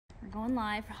Going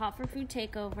live for Hot for Food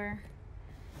Takeover.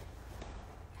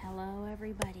 Hello,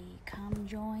 everybody. Come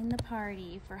join the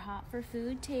party for Hot for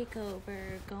Food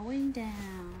Takeover going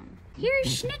down. Here's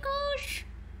Schnickles!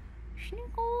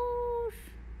 Schnickles!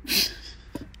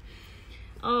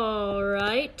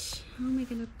 Alright. How am I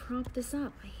going to prop this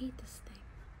up? I hate this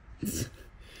thing.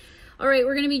 Alright,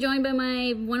 we're going to be joined by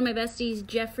one of my besties,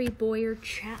 Jeffrey Bowyer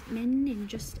Chapman, in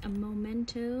just a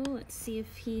momento. Let's see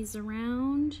if he's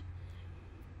around.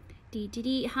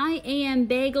 Hi, AM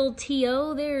Bagel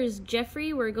TO. There's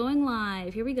Jeffrey. We're going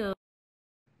live. Here we go.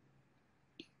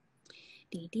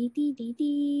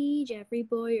 Jeffrey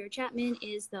Bowyer Chapman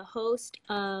is the host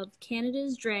of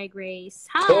Canada's Drag Race.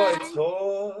 Hi.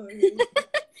 Toy.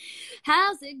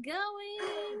 How's it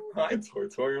going? Hi,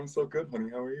 Toy. I'm so good, honey.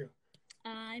 How are you?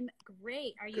 I'm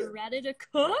great. Are you ready to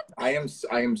cook? I am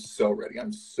so ready.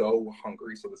 I'm so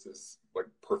hungry. So this is like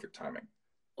perfect timing.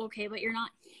 Okay, but you're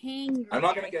not hangry. I'm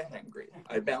not gonna get hangry.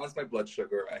 I balanced my blood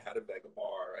sugar. I had a Vega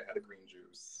bar. I had a green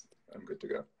juice. I'm good to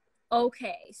go.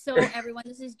 Okay, so everyone,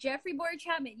 this is Jeffrey Bowyer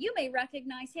Chapman. You may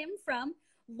recognize him from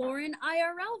Lauren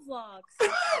IRL vlogs,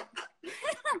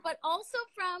 but also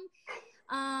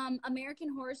from American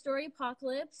Horror Story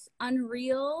Apocalypse,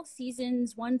 Unreal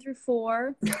seasons 1 through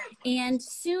 4, and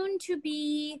soon to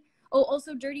be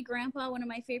also Dirty Grandpa, one of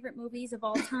my favorite movies of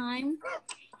all time.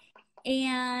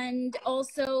 And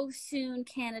also soon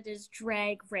Canada's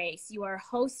Drag Race. You are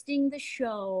hosting the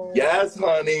show. Yes,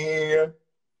 honey.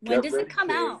 When does it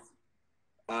come out?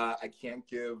 I can't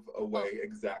give away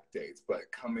exact dates,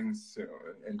 but coming soon.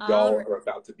 And y'all are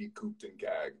about to be cooped and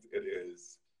gagged. It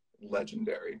is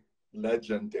legendary.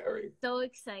 Legendary. So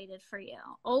excited for you.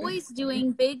 Always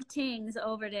doing big things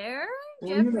over there,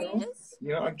 Jeffrey is. You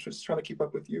know, I'm just trying to keep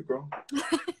up with you, girl.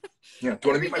 Yeah. Do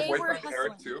you want to meet my boyfriend,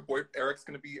 Eric, too? Eric's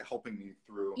going to be helping me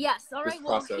through Yes. All right.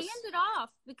 Well, process. hand it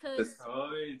off because...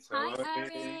 Hi,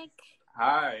 Eric.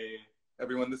 Hi.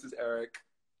 Everyone, this is Eric.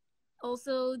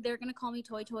 Also, they're going to call me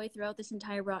Toy Toy throughout this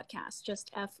entire broadcast.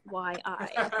 Just FYI.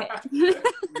 Okay.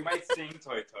 We might sing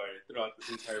Toy Toy throughout this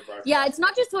entire broadcast. Yeah, it's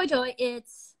not just Toy Toy.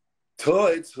 It's...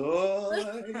 Toy.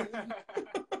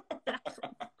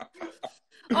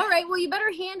 All right, well, you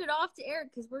better hand it off to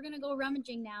Eric because we're going to go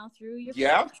rummaging now through your...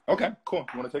 Yeah? Okay, cool.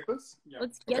 You want to take this? Yeah.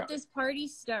 Let's get this party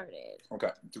started.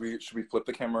 Okay. Should we flip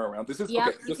the camera around? This is... Yeah,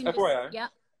 okay, just FYI. Yeah,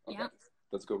 Okay. yeah.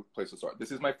 Let's go place to start.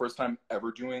 This is my first time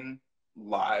ever doing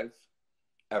live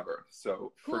ever,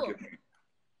 so forgive me.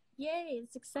 Yay,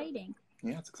 it's exciting.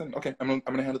 Yeah, it's exciting. Okay, I'm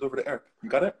gonna hand it over to Eric. You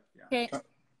got it? Okay.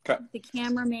 Okay. The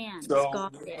cameraman.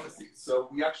 So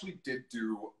we actually did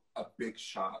do a big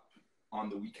shop on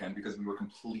the weekend because we were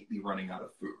completely running out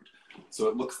of food. So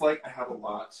it looks like I have a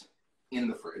lot in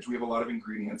the fridge. We have a lot of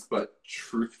ingredients, but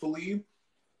truthfully,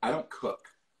 I don't cook.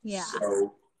 Yeah.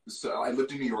 So I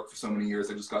lived in New York for so many years.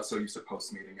 I just got so used to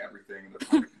Postmating everything, and they're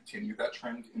trying to continue that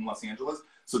trend in Los Angeles.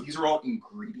 So these are all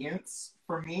ingredients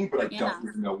for me, but I don't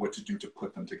really know what to do to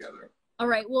put them together. All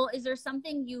right. Well, is there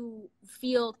something you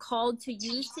feel called to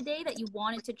use today that you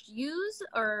wanted to use,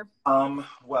 or?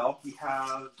 Well, we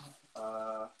have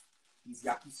these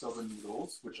yakisoba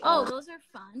noodles, which are... those are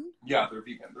fun. Yeah, they're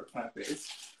vegan. They're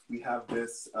plant-based. We have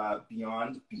this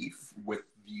Beyond Beef with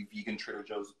the vegan Trader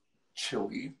Joe's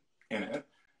chili in it.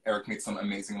 Eric made some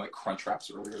amazing crunch wraps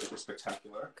earlier that were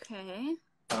spectacular. Okay.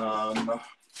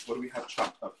 What do we have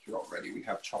chopped up here already? We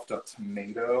have chopped up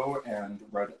tomato and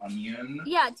red onion.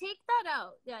 Yeah, take that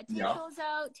out. Yeah, take those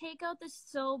out. Take out the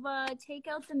soba. Take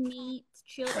out the meat.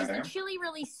 Chili. Okay. Is the chili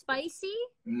really spicy?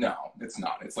 No, it's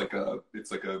not. It's like a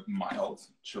mild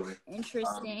chili.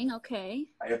 Interesting. Okay.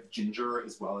 I have ginger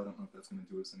as well. I don't know if that's going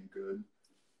to do us any good.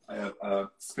 I have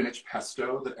spinach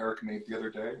pesto that Eric made the other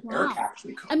day. Wow. Eric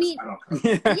actually cooks. I mean, I don't cook.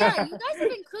 Yeah, you guys have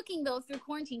been cooking though through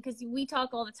quarantine because we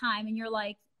talk all the time, and you're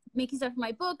like making stuff for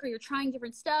my book, or you're trying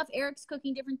different stuff. Eric's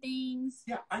cooking different things.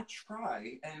 Yeah, I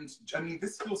try, and I mean,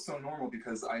 this feels so normal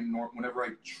because whenever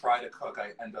I try to cook,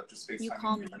 I end up just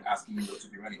FaceTiming you and asking you what to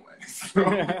do anyway. So,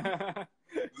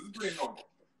 this is pretty normal.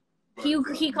 But,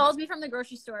 he calls me from the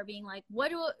grocery store being like, what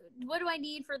do I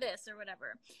need for this or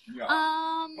whatever. Yeah.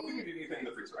 I don't think we need anything in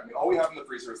the freezer. I mean, all we have in the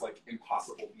freezer is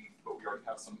Impossible beef, but we already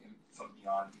have some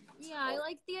Beyond beef. Yeah, I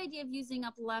like the idea of using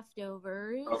up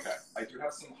leftovers. Okay, I do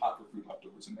have some hot for food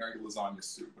leftovers in there, lasagna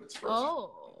soup, but it's frozen.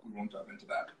 Oh. We won't dive into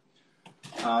that.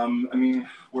 I mean,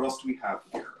 what else do we have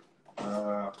here?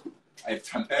 I have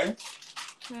tempeh.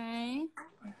 Okay.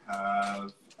 I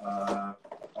have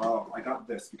I got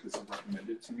this because you recommended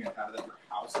it to me. I had it at your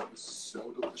house. It was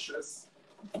so delicious.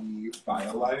 The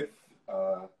BioLife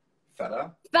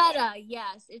feta. Feta,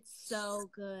 yes, it's so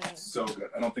good. So good.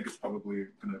 I don't think it's probably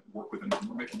going to work with anything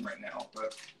we're making right now,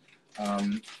 but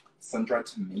sun-dried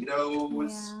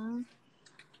tomatoes. Yeah.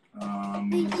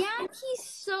 The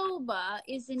yakisoba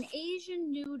is an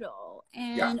Asian noodle,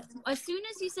 and as soon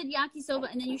as you said yakisoba,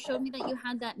 and then you showed me that you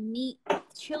had that meat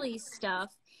chili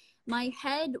stuff, my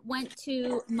head went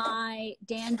to my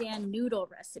Dan noodle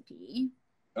recipe.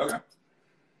 Okay.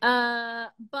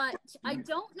 But I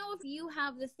don't know if you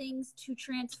have the things to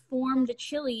transform the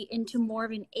chili into more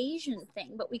of an Asian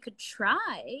thing, but we could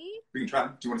try. We can try.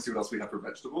 Do you want to see what else we have for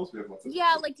vegetables? We have lots of.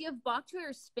 Yeah, like do you have bok choy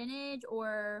or spinach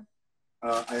or?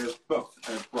 I have both.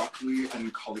 I have broccoli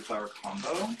and cauliflower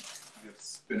combo. I have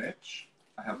spinach.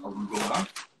 I have arugula.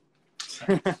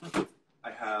 I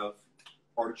have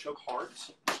artichoke heart.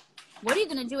 What are you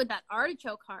gonna do with that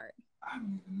artichoke heart? I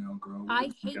don't even know, girl. I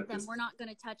hate them. We're not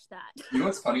gonna touch that. You know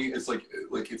what's funny? It's like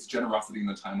it's generosity in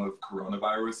the time of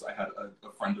coronavirus. I had a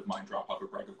friend of mine drop off a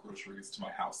bag of groceries to my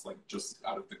house, like just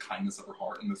out of the kindness of her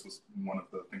heart, and this was one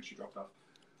of the things she dropped off.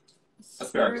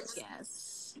 Asparagus.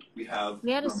 We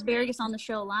had asparagus on the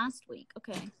show last week.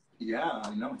 Okay. Yeah,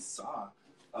 I know. I saw.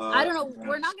 I don't know.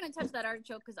 We're not going to touch that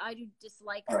artichoke because I do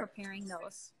dislike preparing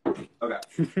those. Okay. What else?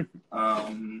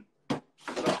 Do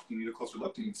you need a closer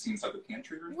look? Do you need to see inside the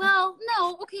pantry or anything? Well,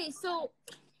 no. Okay, so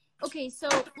let's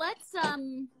let's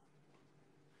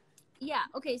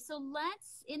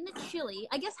in the chili.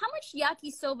 I guess how much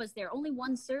yakisoba is there? Only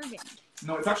one serving.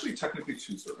 No, it's actually technically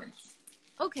 2 servings.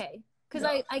 Okay.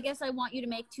 Because I guess I want you to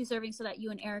make 2 servings so that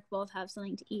you and Eric both have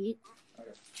something to eat.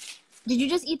 Okay. Did you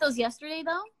just eat those yesterday,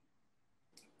 though?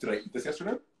 Did I eat this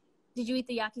yesterday? Did you eat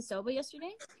the yakisoba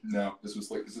yesterday? No, this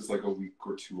is like a week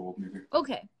or 2 old, maybe.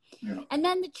 Okay. Yeah. And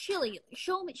then the chili.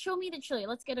 Show me the chili.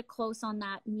 Let's get a close on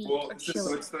that meat or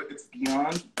chili. It's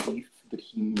Beyond Beef that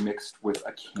he mixed with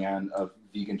a can of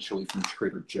vegan chili from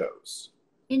Trader Joe's.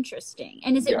 Interesting.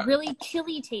 And is it really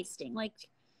chili tasting? Like,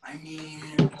 I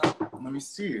mean, let me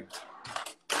see.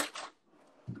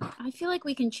 I feel like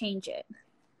we can change it.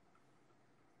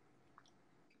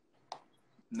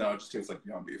 No, it just tastes like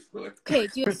Beyond Beef, really. Okay,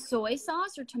 do you have soy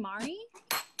sauce or tamari?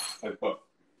 I have both.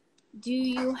 Do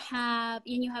you have,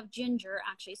 and you have ginger,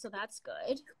 actually, so that's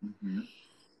good. Mm-hmm.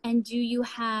 And do you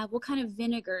have, what kind of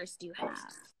vinegars do you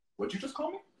have? What'd you just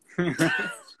call me?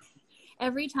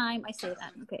 Every time I say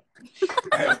that, okay.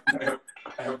 I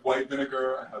have white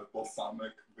vinegar, I have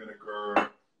balsamic vinegar, I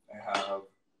have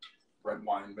red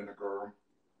wine vinegar.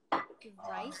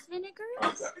 Rice vinegar?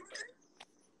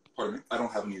 Pardon me? I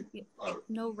don't have any.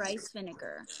 No rice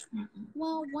vinegar. Mm-mm.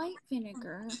 Well, white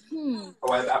vinegar. Oh,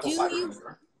 I have apple cider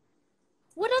vinegar.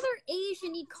 What other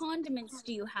Asian-y condiments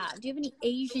do you have? Do you have any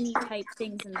Asian-y type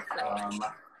things in the fridge?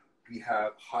 We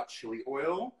have hot chili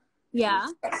oil. Yeah.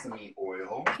 Sesame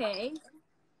oil. Okay.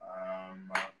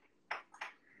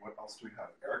 What else do we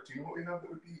have? Eric, do you know what we have that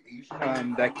would be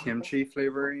Asian? That kimchi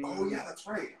flavoring. Oh, yeah, that's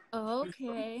right.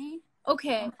 Okay.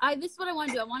 Okay. This is what I want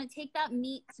to do. I want to take that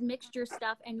meat mixture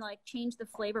stuff and like change the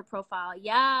flavor profile.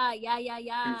 Yeah.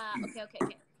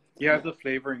 Okay. You have the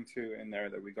flavoring too in there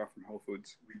that we got from Whole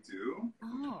Foods. We do?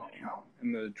 Oh.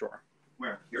 In the drawer.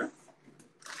 Where? Here?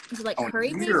 Is it like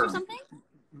curry paste or something?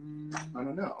 I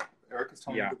don't know. Eric is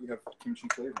telling me that we have kimchi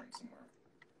flavoring somewhere.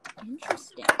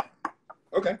 Interesting.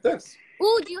 Okay, this.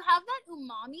 Ooh, do you have that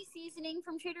umami seasoning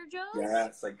from Trader Joe's?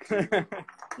 Yes, I do.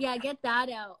 Yeah, get that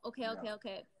out. Okay.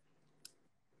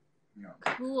 Yeah.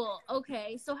 Cool.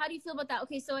 Okay, so how do you feel about that?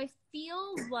 Okay, so I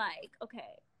feel like,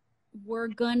 we're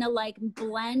gonna like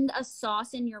blend a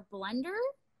sauce in your blender.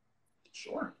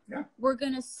 Sure, yeah. We're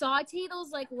gonna saute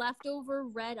those like leftover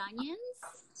red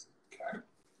onions. Okay.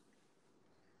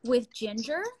 With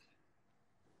ginger.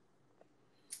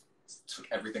 It took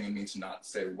everything in me to not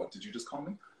say, what did you just call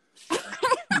me?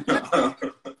 You'll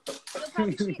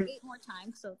probably see it 8 more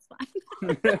times, so it's fine.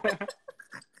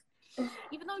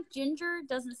 Even though ginger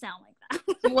doesn't sound like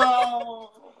that.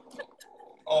 Well,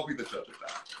 I'll be the judge of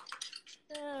that.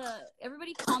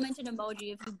 Everybody comment an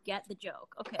emoji if you get the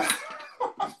joke. Okay.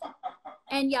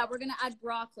 And yeah, we're going to add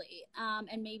broccoli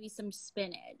and maybe some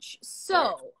spinach.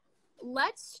 So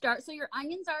let's start. So your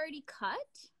onion's already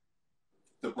cut?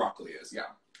 The broccoli is,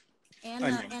 yeah.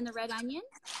 And the red onion?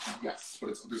 Yes,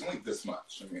 but there's only this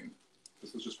much. I mean,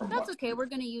 this was just from That's okay. We're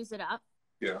going to use it up.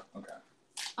 Yeah, okay.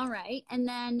 All right. And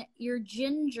then your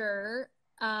ginger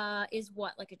is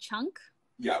what, like a chunk?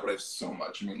 Yeah, but I have so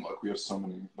much. I mean, look, we have so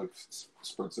many like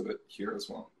spurts of it here as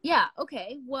well. Yeah,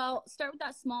 okay. Well, start with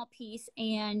that small piece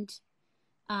and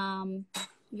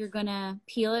you're going to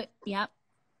peel it. Yep.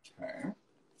 Okay.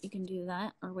 You can do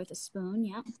that, or with a spoon,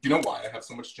 yeah. You know why I have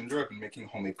so much ginger? I've been making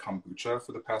homemade kombucha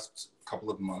for the past couple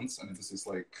of months, and this is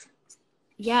like...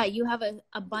 Yeah, you have an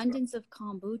abundance of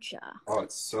kombucha. Oh,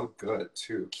 it's so good,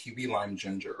 too. Kiwi lime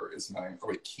ginger is my... Oh,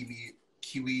 wait, kiwi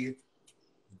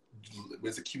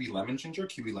is it kiwi lemon ginger?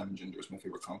 Kiwi lemon ginger is my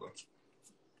favorite combo.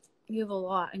 You have a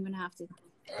lot. I'm gonna have to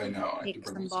I know. I take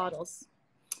some bottles.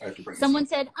 I have to bring Someone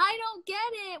said, "I don't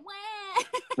get it."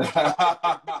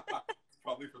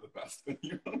 Probably for the best.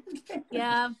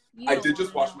 Yeah. I did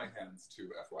just wash my hands too,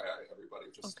 FYI,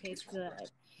 everybody. Just okay, good.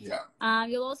 Yeah.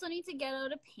 You'll also need to get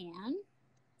out a pan.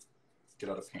 Get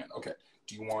out a pan. Okay.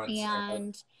 Do you want?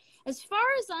 And as far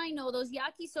as I know, those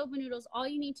yakisoba noodles, all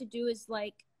you need to do is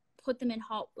like put them in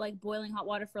boiling hot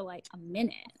water for like a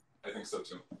minute. I think so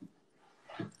too.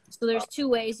 So there's two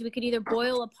ways. We could either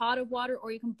boil a pot of water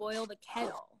or you can boil the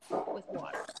kettle with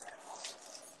water.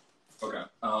 Okay.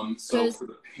 So for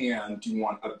the pan, do you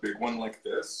want a big one like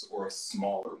this or a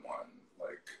smaller one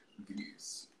like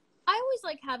these? I always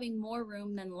like having more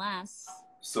room than less.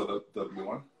 So the big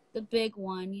one? The big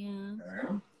one, yeah.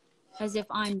 Okay. As if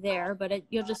I'm there, but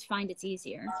you'll just find it's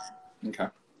easier. Okay.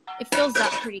 It fills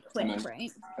up pretty quick,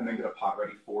 right? And then get a pot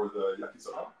ready for the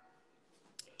yakisoba?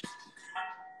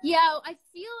 Yeah, I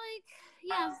feel like,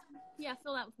 yeah,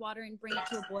 fill that with water and bring it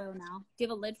to a boil now. Do you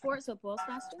have a lid for it so it boils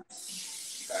faster?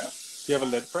 Okay. Do you have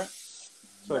a lid for it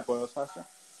so it boils faster?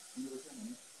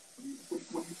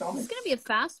 What do you tell me? It's going to be a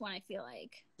fast one, I feel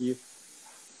like. Yeah.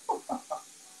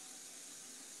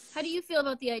 How do you feel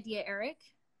about the idea, Eric?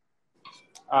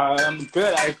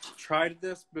 Good. I tried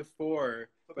this before,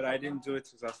 but I didn't do it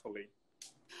successfully.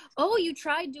 Oh, you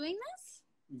tried doing this?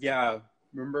 Yeah.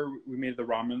 Remember we made the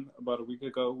ramen about a week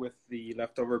ago with the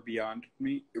leftover Beyond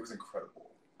meat? It was incredible.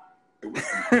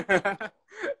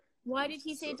 Why did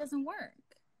he say it doesn't work?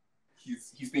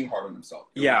 He's being hard on himself.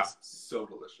 It was so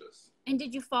delicious. And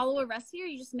did you follow a recipe or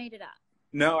you just made it up?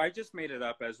 No, I just made it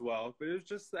up as well. But it was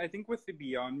just, I think with the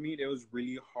Beyond meat, it was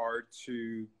really hard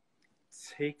to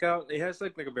take out. It has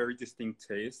like a very distinct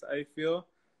taste, I feel.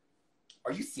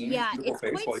 Are you seeing his beautiful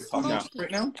face while he's talking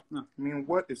right now? No. I mean,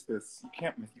 what is this? You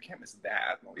can't miss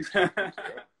that.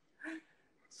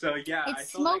 So yeah, it's I felt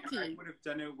smoky. like I would have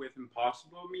done it with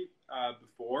Impossible meat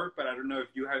before, but I don't know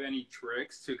if you have any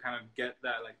tricks to kind of get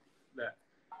that that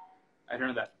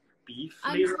beef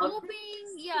flavor. I'm hoping,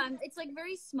 it's like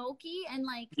very smoky and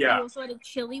you also had a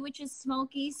chili which is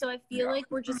smoky, so I feel like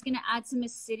we're just gonna add some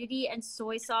acidity and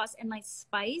soy sauce and like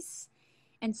spice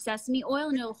and sesame oil,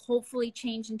 and it'll hopefully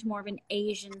change into more of an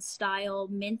Asian style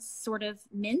mince.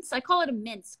 I call it a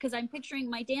mince because I'm picturing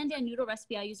my Dan noodle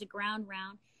recipe. I use a ground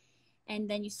round, and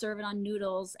then you serve it on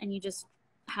noodles, and you just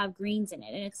have greens in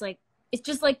it, and it's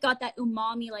just like got that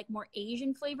umami, like more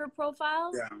Asian flavor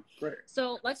profiles. Yeah, great.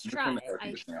 So let's try. Turn the air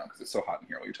conditioning on because it's so hot in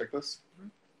here. Will you take this?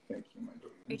 Thank you, my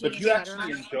daughter. But you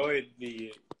actually enjoyed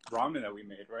the ramen that we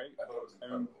made, right? I thought it was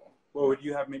incredible. What would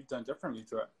you have maybe done differently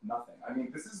to it? Nothing. I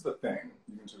mean, this is the thing.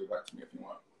 You can turn it back to me if you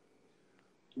want.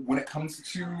 When it comes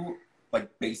to like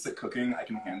basic cooking, I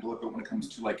can handle it. But when it comes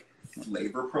to like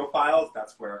flavor profiles,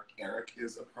 that's where Eric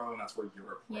is a pro, and that's where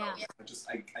you're a pro. Yeah.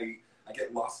 I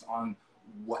get lost on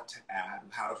what to add,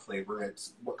 how to flavor it,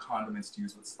 what condiments to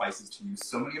use, what spices to use.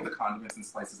 So many of the condiments and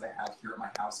spices I have here at my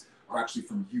house are actually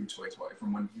from you, Toy Toy,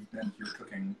 from when you've been here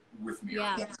cooking with me.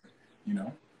 Yeah. You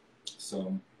know?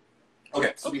 So,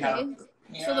 okay. So we have the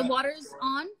pan. So the water's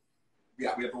on?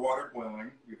 Yeah, we have the water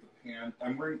boiling. We have the pan.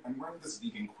 I'm wearing this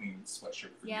vegan queen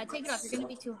sweatshirt. Yeah, take it off. You're going to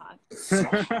be too hot.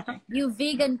 You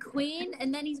vegan queen.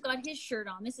 And then he's got his shirt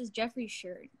on. This is Jeffrey's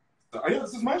shirt. Oh, yeah,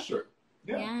 this is my shirt.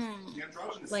 Yeah.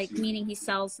 Like, meaning he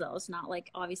sells those, not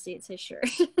like, obviously it's his shirt.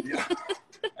 Yeah.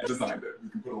 I designed it. You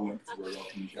can put a link to where y'all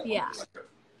can get Yeah. Like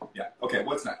yeah. Okay,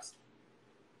 what's next?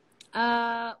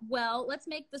 Well, let's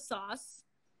make the sauce.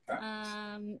 Okay.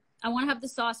 I want to have the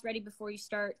sauce ready before you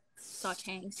start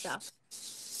sauteing stuff.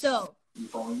 So,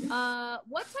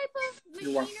 what type of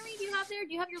machinery do you have there?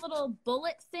 Do you have your little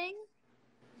bullet thing?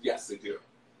 Yes, I do.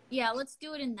 Yeah, let's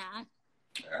do it in that.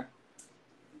 Okay.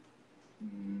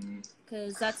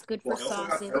 Because that's good for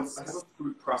sauces. I have a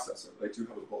food processor, but I do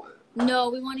have a bullet.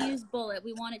 No, we want to use bullet.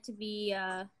 We want it to be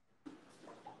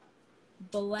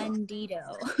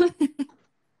blendito.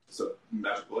 So,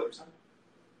 magic bullet or something?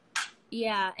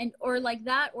 Yeah, or like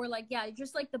that, or like,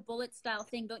 just like the bullet style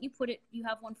thing. Don't you put it, you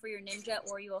have one for your ninja,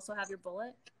 or you also have your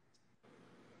bullet?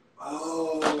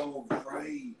 Oh,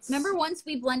 right. Remember once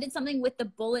we blended something with the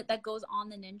bullet that goes on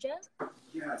the ninja?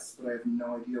 Yes, but I have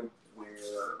no idea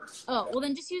where. Oh, well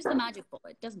then just use the magic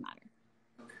bullet. Doesn't matter.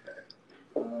 Okay.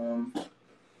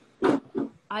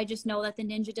 I just know that the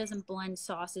ninja doesn't blend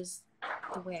sauces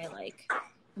the way I like,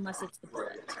 unless it's the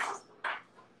bullet.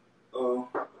 Oh,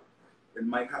 it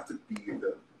might have to be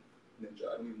the ninja.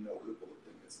 I don't even know what the bullet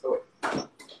thing is. Oh, wait.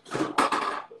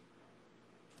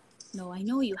 No, I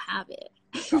know you have it.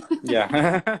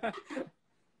 Yeah.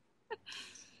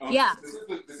 Yeah.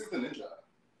 This is the ninja.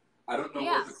 I don't know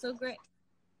Yeah, what the... so great.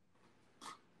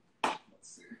 Let's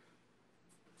see.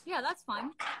 Yeah, that's fine.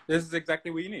 This is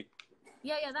exactly what you need.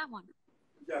 Yeah, that one.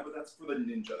 Yeah, but that's for the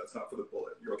Ninja. That's not for the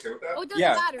Bullet. You're okay with that? Oh, it doesn't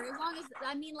matter as long as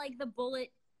I mean like the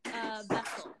Bullet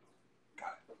vessel.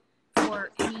 Got it.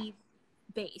 For any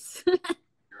base. Here it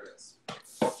is.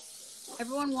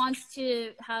 Everyone wants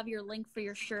to have your link for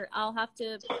your shirt. I'll have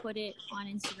to put it on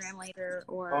Instagram later,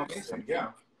 or Amazing.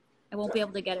 Yeah. I won't be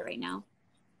able to get it right now.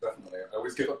 Definitely. I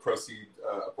always give a portion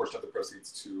of the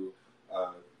proceeds to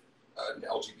an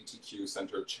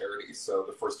LGBTQ-centered charity. So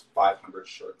the first 500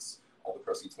 shirts, all the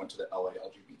proceeds went to the LA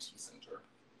LGBT Center.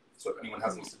 So if anyone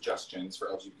has any suggestions for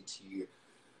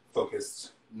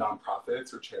LGBT-focused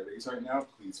nonprofits or charities right now,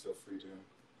 please feel free to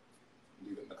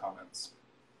leave it in the comments.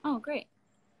 Oh, great.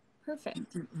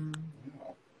 Perfect. Yeah.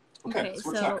 Okay, so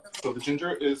what's next? So the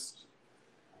ginger is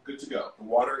good to go. The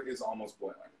water is almost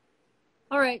boiling.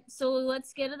 All right, so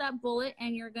let's get to that bullet,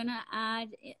 and we're gonna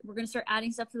start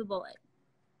adding stuff to the bullet.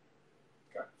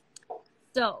 Okay.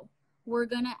 So we're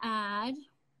gonna add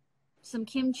some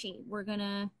kimchi. We're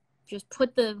gonna just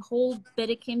put the whole bit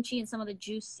of kimchi and some of the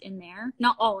juice in there.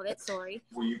 Not all of it, sorry.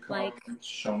 Will you come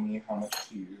show me how much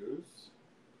to use?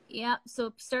 Yeah,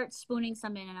 so start spooning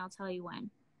some in, and I'll tell you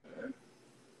when. Okay.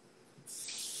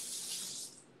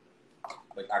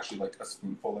 Like actually like a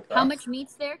spoonful like that? How much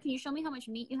meat's there? Can you show me how much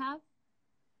meat you have?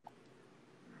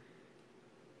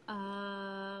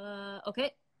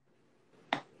 Okay.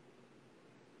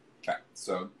 Okay,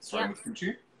 so starting with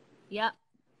kimchi? Yep.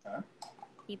 Okay.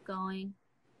 Keep going.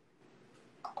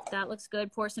 That looks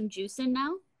good. Pour some juice in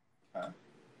now. Okay.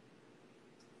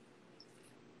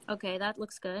 Okay, that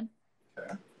looks good.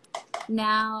 Okay.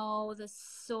 Now the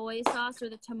soy sauce or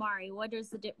the tamari.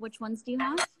 Which ones do you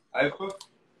have? I have both.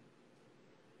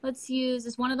 Let's use,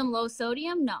 is one of them low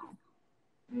sodium? No.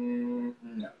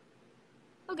 No.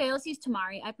 Okay, let's use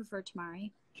tamari. I prefer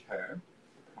tamari. Okay.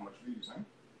 How much are you using?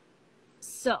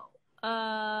 So,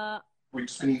 we're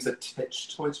just gonna use a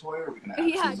titch toy, or are we gonna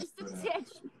yeah, just a titch.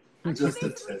 I'm just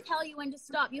gonna basically tell you when to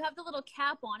stop. You have the little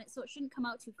cap on it, so it shouldn't come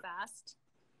out too fast.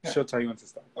 Yeah. She'll tell you when to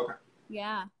stop. Okay.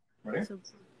 Yeah. Ready? So,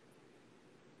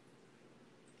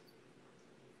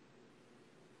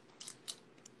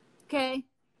 okay.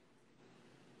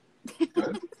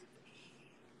 Good.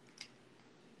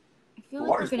 I feel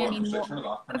like we're gonna need more. Turn it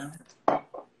off for now?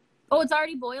 Oh, it's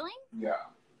already boiling? Yeah.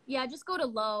 Yeah, just go to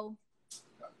low.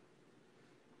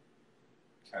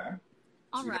 Okay.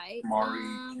 All right.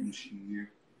 Tamari, kimchi.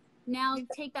 Now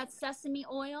take that sesame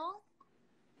oil.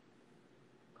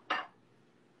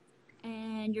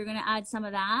 And you're going to add some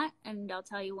of that. And I'll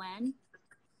tell you when.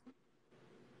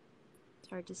 It's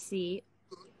hard to see.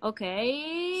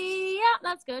 Okay. Yeah,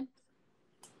 that's good.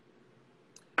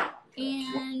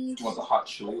 And you want the hot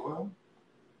chili oil?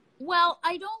 Well,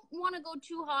 I don't want to go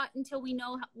too hot until we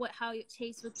know how it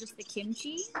tastes with just the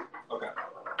kimchi. Okay.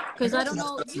 Because I don't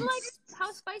know.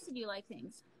 How spicy do you like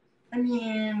things? I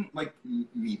mean, like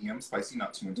medium spicy,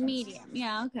 not too intense. Medium,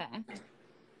 yeah, okay.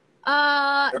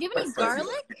 Do you have any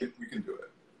garlic? We can do it.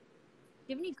 Do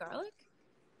you have any garlic?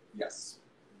 Yes,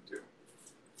 we do.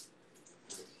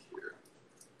 Here.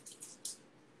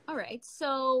 All right,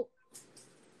 so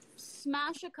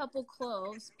smash a couple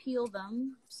cloves, peel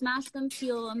them, smash them,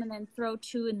 peel them, and then throw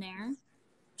 2 in there.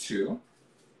 2?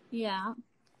 Yeah.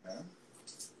 Okay.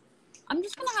 I'm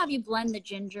just going to have you blend the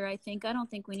ginger, I think. I don't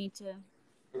think we need to.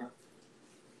 Okay.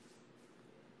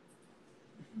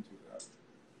 We can do that.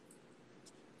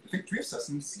 Do we have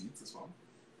sesame seeds as well?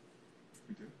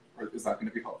 We do. Or is that going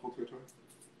to be helpful to it?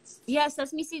 Yeah,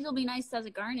 sesame seeds will be nice as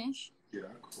a garnish. Yeah,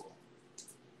 cool.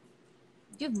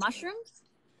 Do you have mushrooms?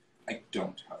 I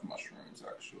don't have mushrooms,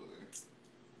 actually.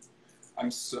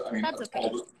 That's okay.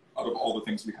 Out of all the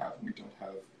things we have, we don't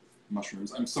have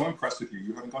mushrooms. I'm so impressed with you.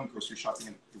 You haven't gone grocery shopping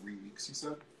in 3 weeks, you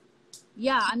said?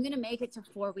 Yeah, I'm going to make it to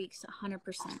 4 weeks,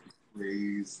 100%.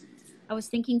 Crazy. I was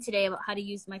thinking today about how to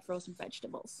use my frozen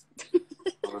vegetables.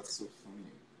 Oh, that's so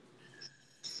funny.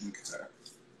 Okay.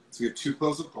 So we have 2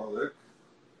 cloves of garlic.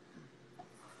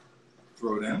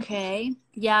 Throw it in. Okay.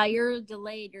 Yeah, you're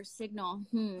delayed, your signal.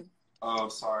 Oh,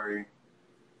 sorry.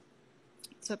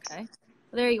 It's okay.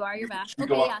 There you are. You're back. Should we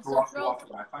Okay, go yeah. off, So go throw. off the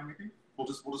Wi-Fi, maybe? We'll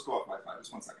just go off Wi-Fi.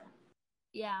 Just 1 second.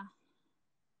 Yeah.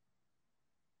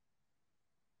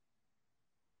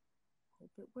 Hope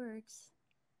it works.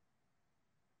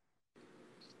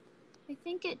 I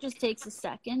think it just takes a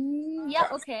second. Yeah.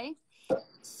 Okay.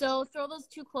 So throw those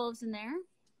 2 cloves in there.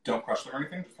 Don't crush them or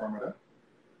anything. Just throw them right in.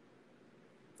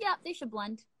 Yeah, they should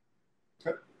blend.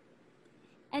 Okay.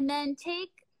 And then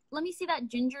let me see that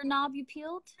ginger knob you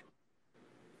peeled.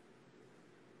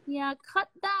 Yeah,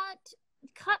 cut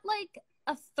like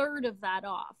a third of that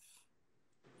off.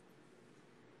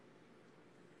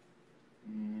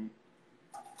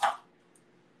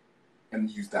 And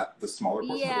use that, the smaller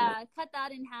portion? Yeah, cut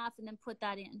that in half and then put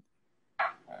that in.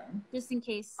 Okay. Just in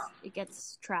case it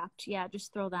gets trapped. Yeah,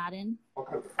 just throw that in.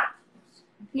 Okay.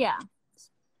 Yeah.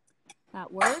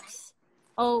 That works.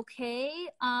 Okay.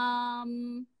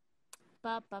 What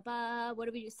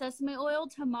do we do? Sesame oil,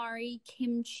 tamari,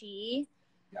 kimchi,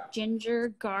 ginger,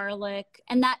 garlic,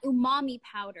 and that umami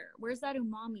powder. Where's that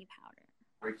umami powder?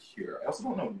 Right here. I also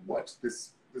don't know what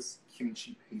this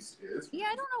kimchi paste is. Yeah,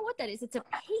 I don't know what that is. It's a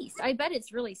paste. I bet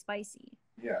it's really spicy.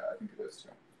 Yeah, I think it is too.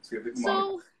 So, you have the umami.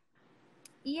 So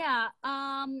yeah,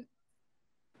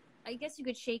 I guess you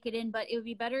could shake it in, but it would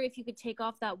be better if you could take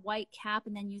off that white cap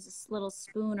and then use a little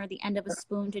spoon or the end of a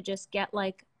spoon to just get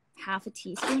like half a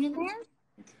teaspoon in there.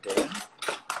 Okay.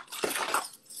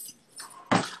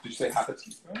 Did you say half a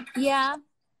teaspoon? Yeah,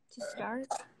 to start.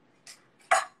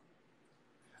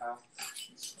 Half a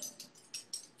teaspoon.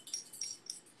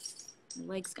 My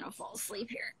leg's gonna fall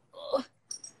asleep here. Ugh.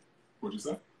 What'd you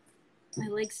say? My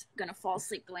leg's gonna fall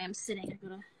asleep the way I'm sitting.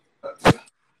 Okay,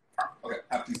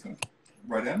 half a teaspoon.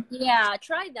 Right in? Yeah,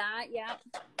 try that. Yeah.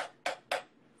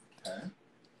 Okay.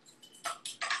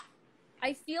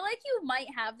 I feel like you might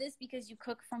have this because you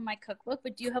cook from my cookbook,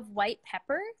 but do you have white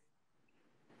pepper?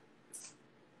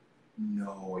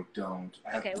 No, I don't.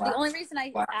 Okay, well, the only reason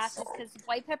I asked is because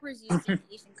white pepper is used in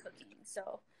Asian cooking,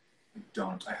 so. I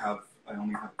don't. I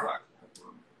only have black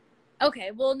pepper. Okay,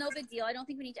 well, no big deal. I don't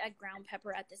think we need to add ground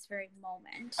pepper at this very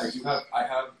moment. I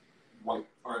have white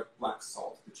or black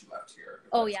salt that you left here.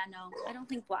 Oh yeah, no, I don't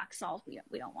think black salt we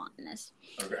don't want in this.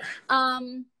 Okay.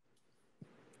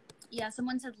 Yeah,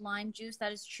 someone said lime juice.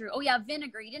 That is true. Oh yeah,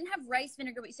 vinegar. You didn't have rice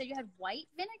vinegar, but you said you had white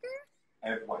vinegar?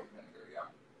 I have white vinegar, yeah.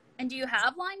 And do you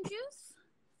have lime juice?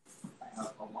 I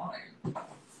have a lime.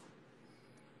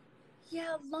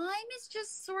 Yeah, lime is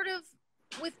just sort of,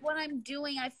 with what I'm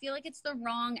doing, I feel like it's the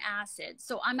wrong acid.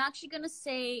 So I'm actually going to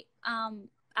say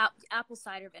apple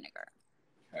cider vinegar.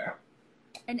 Okay.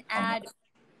 And add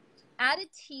a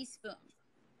teaspoon.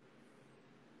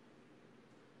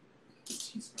 A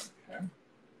teaspoon, okay.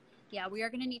 Yeah, we are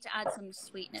going to need to add some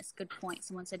sweetness. Good point.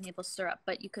 Someone said maple syrup,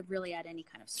 but you could really add any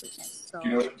kind of sweetness. So. Do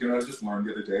you know what I just learned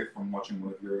the other day from watching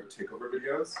one of your takeover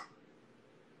videos?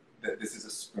 That this is a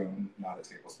spoon, not a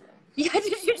tablespoon. Yeah,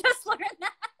 did you just learn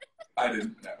that? I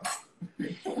didn't know.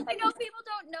 I know people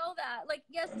don't know that. Like,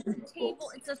 yes, it's a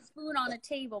table. It's a spoon on a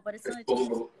table, but it's not a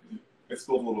table. It's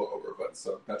spilled a little over, but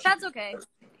so that's okay.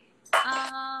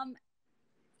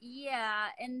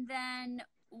 Yeah, and then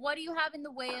what do you have in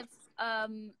the way of?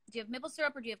 Do you have maple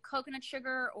syrup or do you have coconut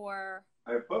sugar or?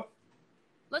 I have both.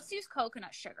 Let's use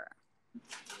coconut sugar.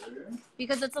 Okay.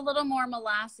 Because it's a little more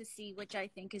molassesy, which I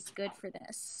think is good for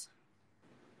this.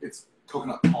 It's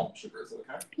coconut palm sugar, is it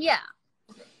okay? Yeah.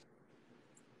 Okay.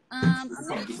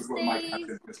 This is what my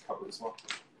captain is covered as well.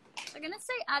 I'm gonna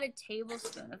say add a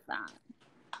tablespoon of that.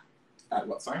 Add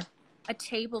what, sorry? A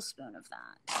tablespoon of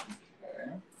that.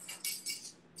 Okay.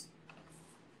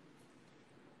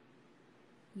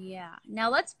 Yeah. Now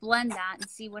let's blend that and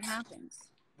see what happens.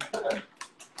 Okay.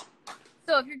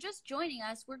 So if you're just joining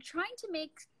us, we're trying to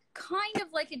make kind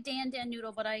of like a dan dan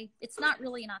noodle, but it's not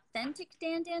really an authentic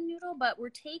dan dan noodle, but we're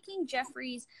taking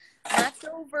Jeffrey's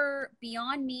leftover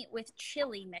Beyond Meat with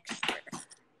chili mixture.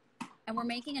 And we're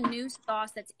making a new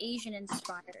sauce that's Asian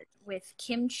inspired with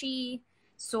kimchi,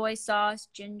 soy sauce,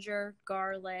 ginger,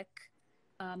 garlic,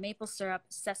 maple syrup,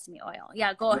 sesame oil.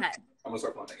 Yeah, go ahead. I'm gonna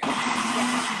start blending it.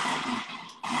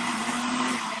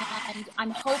 And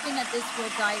I'm hoping that this will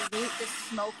dilute the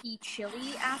smoky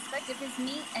chili aspect of his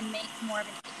meat and make more of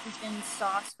an Asian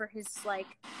sauce for his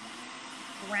like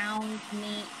ground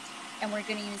meat. And we're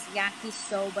gonna use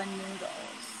yakisoba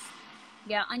noodles.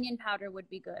 Yeah, onion powder would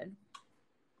be good.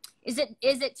 Is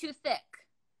it too thick?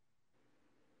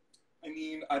 I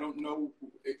mean, I don't know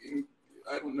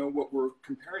what we're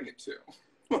comparing it to.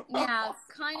 Yeah,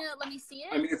 kind of. Let me see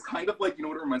it. I mean, it's kind of like, you know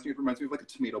what it reminds me of? It reminds me of like a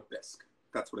tomato bisque.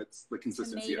 That's what it's, the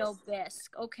consistency Tomato is.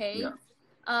 bisque. Okay. Yeah.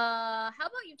 How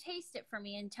about you taste it for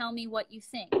me and tell me what you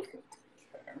think? Okay.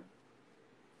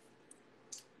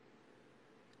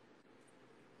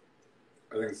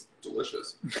 I think it's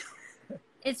delicious.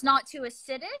 It's not too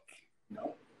acidic?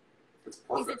 No. It's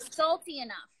perfect. Is it salty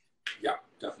enough? Yeah,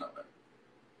 definitely.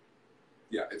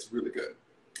 Yeah, it's really good.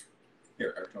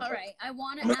 Here, Eric. All right. I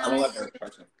want to I'm gonna let add... Eric try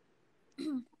too.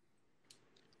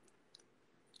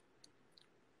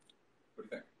 What do you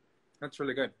think? That's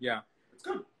really good. Yeah. It's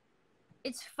good.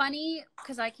 It's funny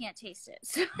because I can't taste it.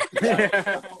 So.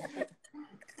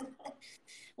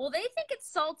 Well, they think it's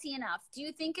salty enough. Do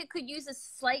you think it could use a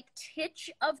slight titch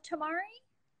of tamari?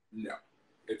 No.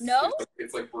 No?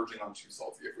 It's like verging on too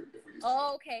salty if we use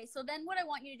Oh, okay. So then what I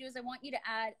want you to do is I want you to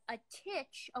add a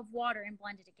titch of water and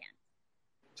blend it again.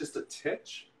 Just a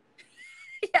titch?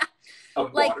 Yeah.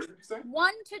 Of Like water, did you say?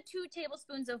 1 to 2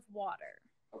 tablespoons of water.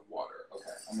 Of water.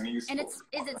 Okay. I'm going to use And is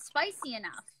it spicy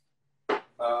enough?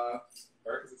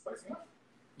 Eric, is it spicy enough?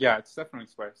 Yeah, it's definitely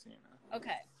spicy enough.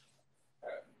 Okay.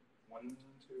 Okay. 1,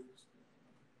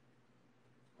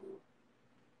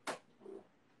 2.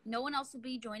 No one else will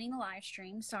be joining the live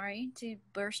stream. Sorry to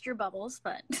burst your bubbles,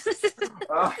 but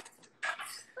What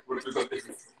if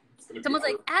there's someone's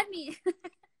like, add me.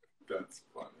 That's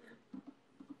funny.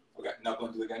 Okay, now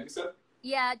blend it again, you said?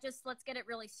 Yeah, just let's get it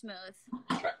really smooth.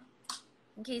 Okay.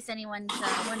 In case anyone's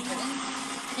wondering,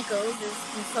 Nichols is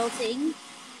consulting.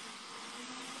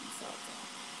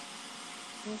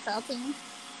 Consulting.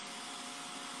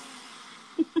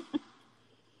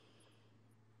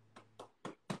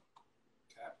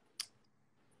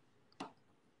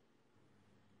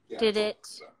 Yeah, Did it?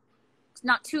 It's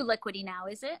not too liquidy now,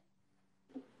 is it?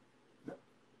 No.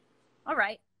 All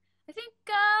right. I think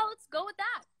let's go with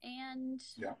that and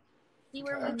see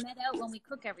where we met out when we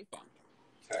cook everything.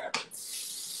 Okay.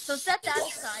 So set that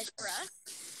aside for us.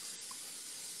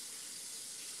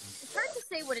 It's hard to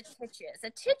say what a titch is. A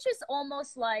titch is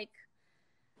almost like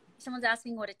someone's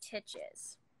asking what a titch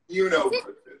is. You know what a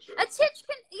titch is. A titch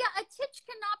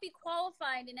cannot be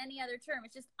qualified in any other term.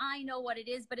 It's just I know what it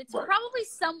is, but it's probably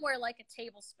somewhere like a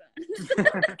tablespoon.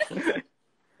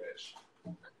 Fish.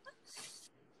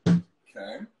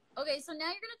 Okay. Okay, so now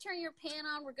you're gonna turn your pan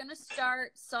on. We're gonna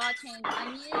start sauteing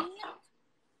onion,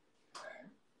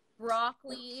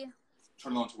 broccoli.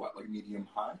 Turn it on to what? Like medium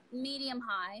high? Medium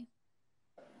high.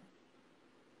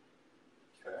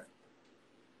 Okay.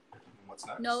 And what's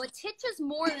next? No, a titch is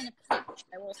more than a titch.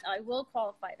 I will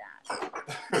qualify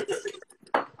that.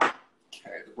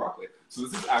 Okay, the broccoli. So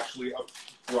this is actually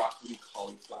a broccoli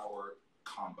cauliflower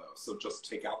combo. So just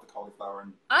take out the cauliflower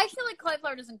and I feel like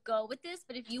cauliflower doesn't go with this,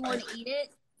 but if you want to eat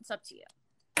it, it's up to you.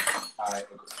 I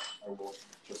agree. I will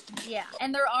just eat Yeah,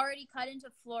 and they're already cut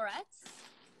into florets.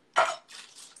 Okay.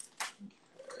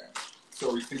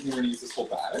 So are you thinking we're going to use this whole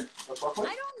bag of broccoli?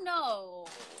 I don't know.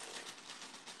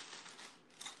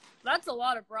 That's a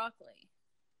lot of broccoli.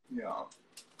 Yeah.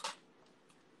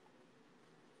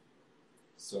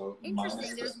 So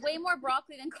interesting. There's way more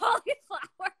broccoli than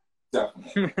cauliflower.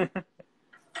 Definitely.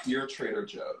 Dear Trader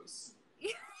Joe's.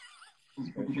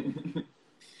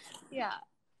 Yeah.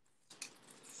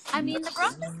 I mean, the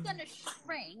broccoli's gonna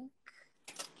shrink.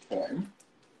 Okay.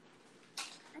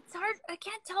 It's hard. I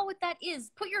can't tell what that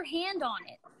is. Put your hand on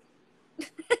it.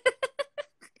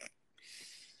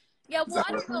 Yeah, well,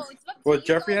 I don't know. It's up to Well, you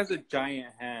Jeffrey guys. has a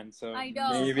giant hand, so I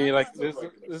know. maybe like this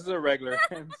is a regular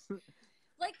hand.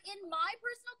 Like, in my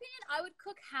personal opinion, I would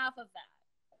cook half of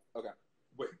that. Okay.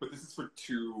 Wait, but this is for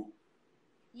 2.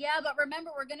 Yeah, but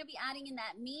remember, we're going to be adding in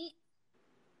that meat.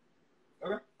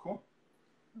 Okay, cool.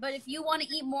 But if you want to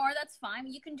eat more, that's fine.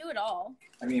 You can do it all.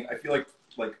 I mean, I feel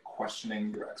like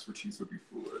questioning your expertise would be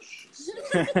foolish. So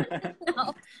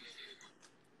No.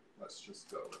 let's just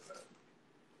go with it.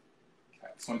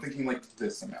 Okay, so I'm thinking like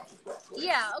this amount of broccoli.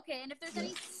 Yeah, okay. And if there's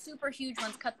any super huge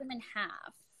ones, cut them in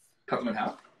half. Cut them in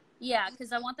half? Yeah,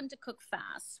 because I want them to cook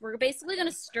fast. We're basically going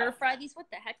to stir fry these. What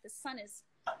the heck? The sun is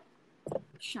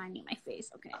shining in my face.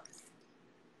 Okay.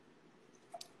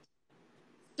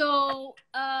 So,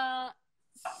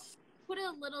 put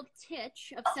a little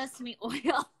titch of sesame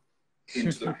oil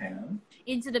Into the pan.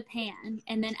 into the pan,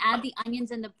 and then add the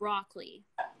onions and the broccoli.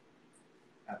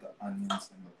 Add the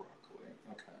onions and the broccoli.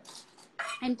 Okay.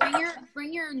 And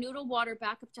bring your noodle water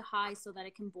back up to high so that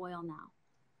it can boil now.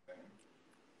 Okay.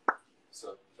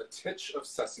 So a titch of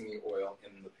sesame oil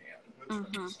in the pan.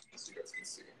 So you guys can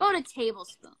see. About a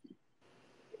tablespoon.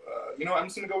 You know, I'm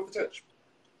just gonna go with the titch.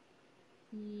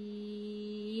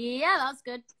 Yeah, that's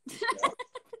good.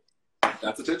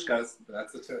 That's a titch, guys.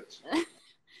 That's a titch.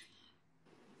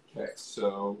 Okay,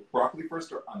 so broccoli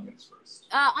first or onions first?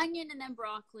 Onion and then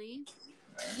broccoli.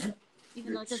 Okay.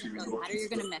 Even though it doesn't really matter, you're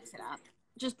gonna mix it up.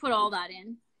 Just put all that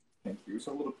in. Thank you.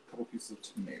 So a couple pieces of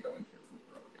tomato in here from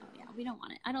earlier. Oh yeah, we don't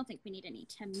want it. I don't think we need any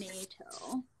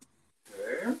tomato.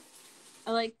 Okay.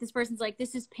 I like this person's like,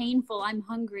 this is painful. I'm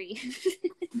hungry.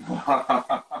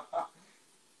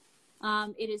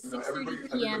 It is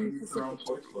 6:30 p.m. Pacific.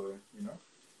 You know?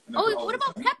 Oh, what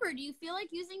about pepper? Do you feel like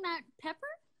using that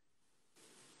pepper?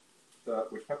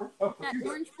 Which pepper? Oh, That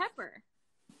orange pepper.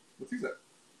 Let's use it.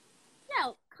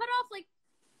 Yeah, cut off like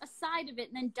a side of it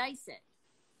and then dice it.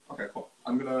 Okay, cool.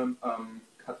 I'm gonna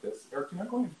cut this. Eric, do you mind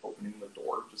going and opening the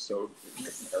door just so we can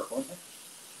get some air flowing?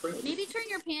 Maybe turn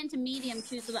your pan to medium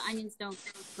too so the onions don't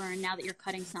burn now that you're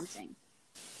cutting something.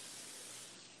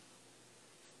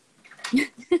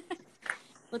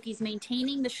 Look, he's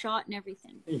maintaining the shot and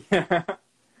everything. Yeah.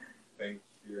 Thank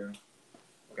you.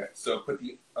 Okay, so put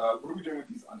the, what are we doing with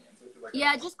these onions? I feel like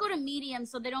Yeah, just go to medium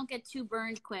so they don't get too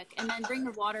burned quick, and then bring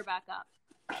the water back up.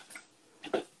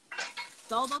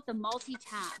 It's all about the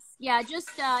multitask. Yeah, just,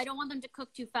 I don't want them to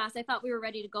cook too fast. I thought we were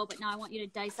ready to go, but now I want you to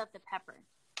dice up the pepper.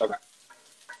 Okay.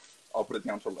 I'll put it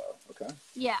down to low, okay?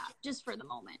 Yeah, just for the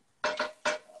moment.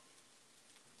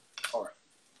 All right.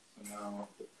 So now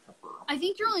the pepper. I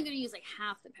think you're only going to use like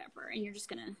half the pepper, and you're just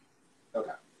going to...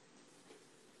 Okay.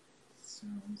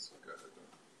 Sounds good.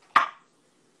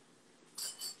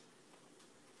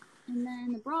 And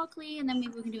then the broccoli, and then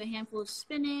maybe we can do a handful of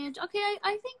spinach. Okay,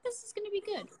 I think this is going to be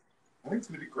good. I think it's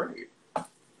going to be great.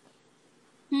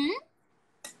 Hmm?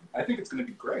 I think it's going to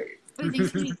be great. Oh, you think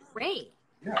it's going to be great?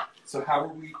 Yeah. So how are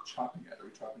we chopping it? Are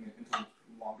we chopping it into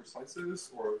longer slices,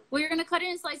 or? Well, you're going to cut it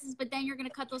in slices, but then you're going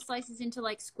to cut those slices into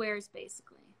like squares,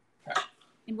 basically. Okay.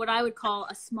 In what I would call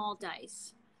a small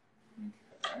dice.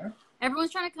 Okay.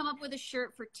 Everyone's trying to come up with a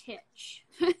shirt for Titch.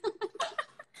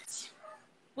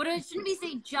 Shouldn't we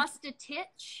say just a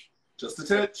titch? Just a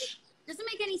titch. Doesn't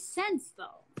make any sense,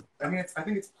 though. I mean, I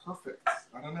think it's perfect.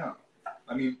 I don't know.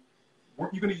 I mean,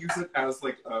 weren't you going to use it as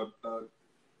like a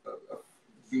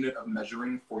unit of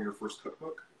measuring for your first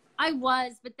cookbook? I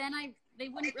was, but then they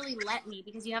wouldn't really let me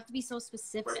because you have to be so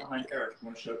specific. Right behind Eric. You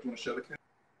want to show the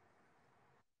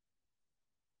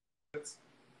kids?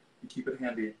 You keep it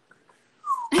handy.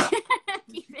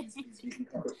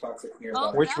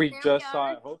 Which we just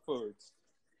saw at Whole Foods.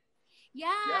 Yeah,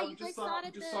 we you just guys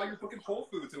saw your book at Whole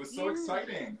Foods. It was so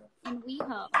exciting. In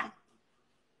WeHo.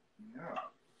 Yeah.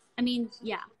 I mean,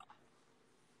 yeah.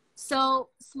 So,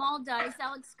 small dice.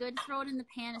 That looks good. Throw it in the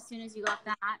pan as soon as you got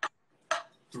that.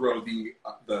 Throw the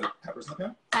peppers in the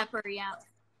pan? Pepper, yeah.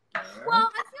 Okay.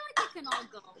 Well, I feel like it can all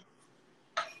go.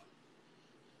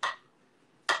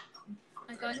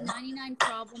 I got 99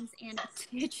 problems and a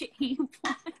stitch ain't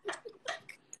one.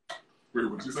 Wait,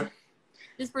 what did you say?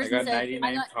 This I person got said,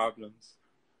 99 problems.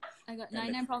 I got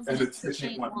 99 problems And and the a stitch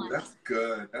ain't one. That's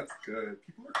good. That's good.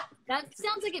 People are. That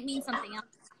sounds like it means something else.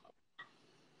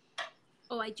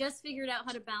 Oh, I just figured out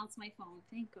how to bounce my phone.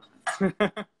 Thank God.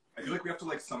 I feel like we have to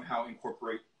like somehow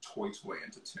incorporate toy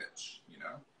into Titch, you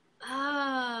know?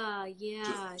 Ah,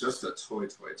 yeah. Just a toy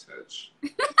Titch.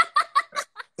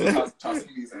 Toss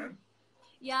these in.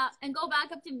 Yeah, and go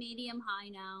back up to medium high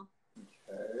now.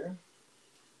 Okay.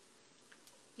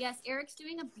 Yes, Eric's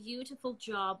doing a beautiful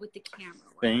job with the camera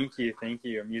work. Thank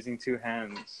you. I'm using 2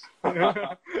 hands.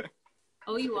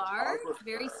 Oh, you are?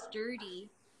 Very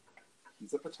sturdy.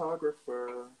 He's a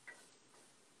photographer.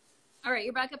 All right,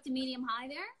 you're back up to medium high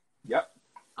there? Yep.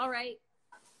 All right.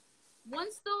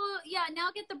 Now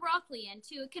get the broccoli in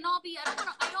too. It can all be, I'm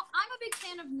a big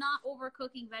fan of not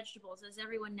overcooking vegetables, as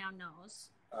everyone now knows.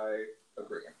 I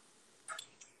agree.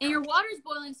 And your water's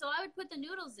boiling, so I would put the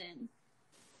noodles in.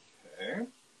 Okay.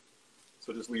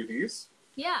 So just leave these?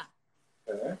 Yeah.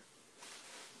 Okay.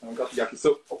 And I've got the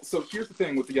yakisoba. So here's the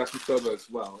thing with the yakisoba as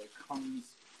well. It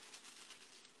comes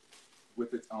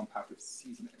with its own pack of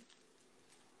seasoning.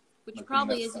 Which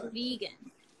probably isn't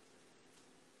vegan.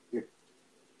 It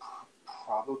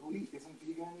probably isn't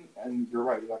vegan, and you're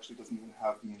right, it actually doesn't even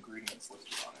have the ingredients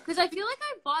listed on it. Because I feel like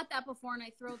I bought that before and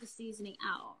I throw the seasoning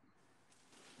out.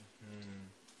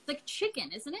 It's like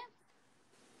chicken, isn't it?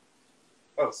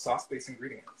 Oh, sauce-based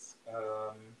ingredients.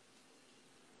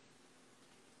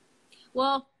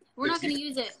 Well, we're not going to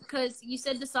use it because you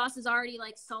said the sauce is already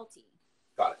like salty.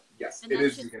 Got it. Yes, And it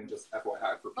is just... vegan, just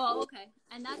FYI for people. Oh, okay.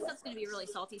 And that stuff's going to be really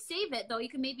salty. Save it, though. You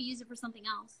can maybe use it for something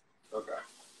else. Okay.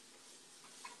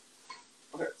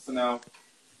 Okay, so now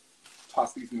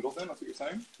toss these noodles in, that's what you're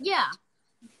saying? Yeah.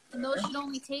 And those should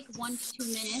only take 1 to 2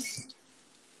 minutes.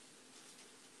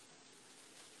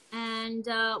 And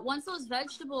once those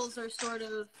vegetables are sort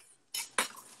of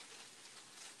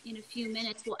in a few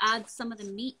minutes, we'll add some of the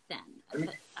meat then. Okay,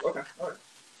 all right.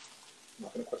 I'm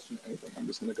not going to question anything. I'm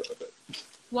just going to go with it.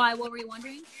 Why? What were you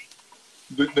wondering?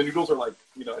 The noodles are like,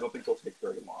 I don't think they'll take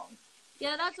very long.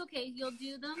 Yeah, that's okay. You'll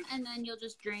do them, and then you'll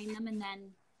just drain them, and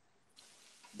then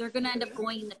they're going to end up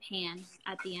going in the pan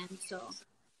at the end, so.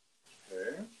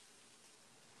 Okay.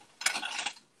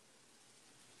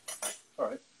 All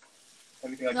right.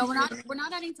 Anything I No, can we're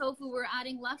not adding tofu. We're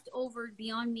adding leftover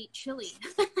Beyond Meat chili.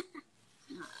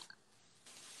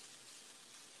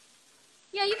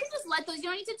 Yeah, you can just let those. You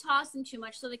don't need to toss them too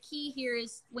much. So the key here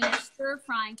is when you're stir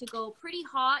frying to go pretty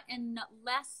hot and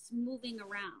less moving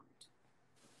around.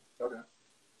 Okay.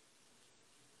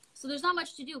 So there's not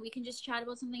much to do. We can just chat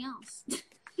about something else.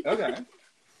 Okay.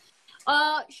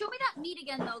 Show me that meat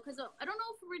again though, because I don't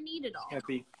know if we need it all. Yeah,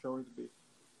 beef. Show her the beef.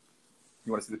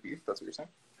 You want to see the beef? That's what you're saying?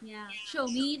 Yeah. Show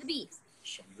me the beef.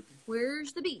 Show me the beef.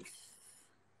 Where's the beef?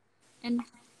 And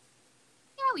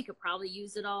yeah, we could probably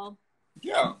use it all.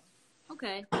 Yeah.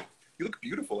 Okay. You look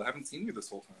beautiful. I haven't seen you this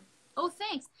whole time. Oh,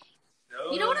 thanks.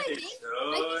 You know what I think? I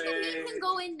think the meat can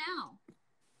go in now.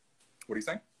 What are you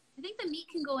saying? I think the meat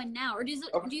can go in now. Or do you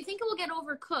think it will get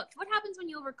overcooked? What happens when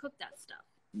you overcook that stuff?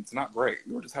 It's not great.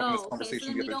 We were just having this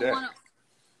conversation the other day.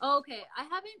 Okay, I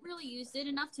haven't really used it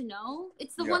enough to know.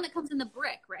 It's the one that comes in the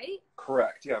brick, right?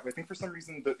 Correct, yeah. But I think for some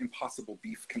reason the Impossible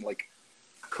beef can, like,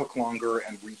 cook longer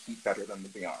and reheat better than the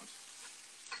Beyond.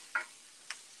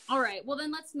 All right, well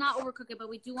then let's not overcook it, but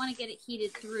we do want to get it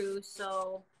heated through,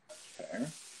 so... Okay.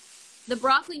 The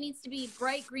broccoli needs to be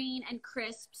bright green and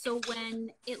crisp, so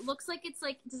when it looks like it's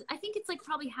like... I think it's like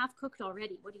probably half cooked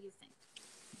already. What do you think?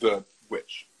 The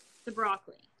which? The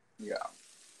broccoli. Yeah.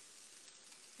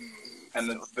 And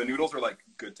then the noodles are, like,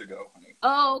 good to go, honey.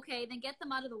 Oh, okay. Then get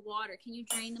them out of the water. Can you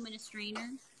drain them in a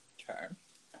strainer? Okay.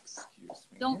 Excuse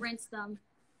me. Don't rinse them.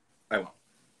 I won't.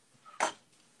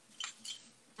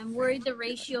 I'm worried the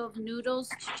ratio of noodles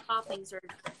to toppings are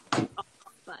off,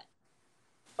 but...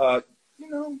 you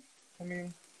know, I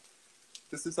mean,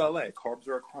 this is LA. Carbs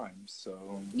are a crime,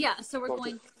 so... Yeah, so we're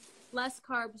going less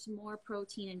carbs, more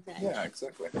protein and veg. Yeah,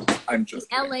 exactly. I'm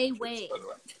just the LA way. By the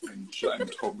way. I'm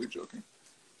totally joking.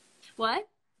 What?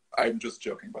 I'm just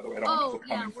joking, by the way. I don't want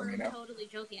people coming for me now. Totally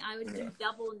joking. I would do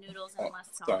double noodles and less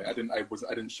sauce. Sorry, I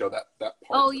didn't show that part.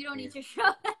 Oh, you don't need to show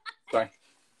that. Sorry.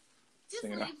 Just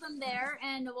leave them there,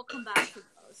 and we'll come back to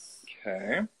those.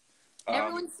 Okay.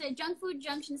 Everyone said, Junk Food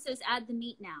Junction says add the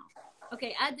meat now.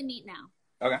 Okay, add the meat now.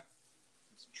 Okay.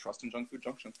 Trust in Junk Food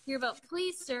Junction. You're about,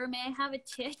 please, sir, may I have a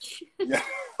titch? Yeah.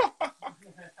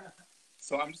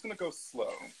 So I'm just going to go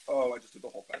slow. Oh, I just did the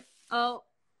whole thing. Oh,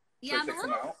 yeah, I'm a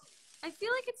little... out? I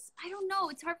feel like it's, I don't know,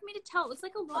 it's hard for me to tell. It looks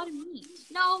like a lot of meat.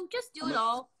 No, just do it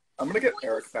all. I'm going to get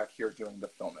Eric back here doing the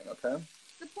filming, okay?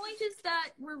 The point is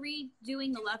that we're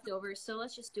redoing the leftovers, so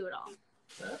let's just do it all.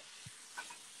 Okay.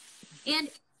 And,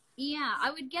 yeah,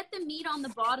 I would get the meat on the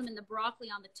bottom and the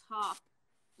broccoli on the top.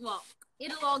 Well,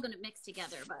 it'll all going to mix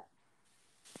together, but...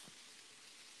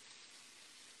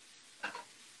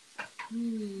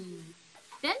 Then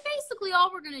basically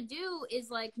all we're going to do is,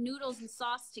 like, noodles and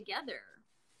sauce together.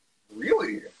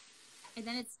 Really? And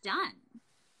then it's done.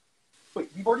 Wait,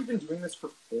 we've already been doing this for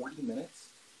 40 minutes?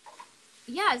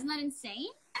 Yeah, isn't that insane?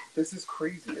 This is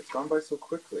crazy. It's gone by so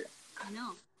quickly. I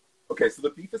know. Okay, so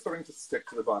the beef is starting to stick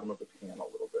to the bottom of the pan a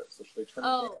little bit. So should I turn it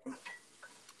down?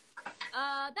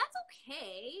 That's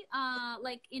okay.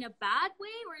 Like in a bad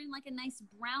way or in like a nice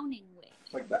browning way?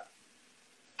 Like that.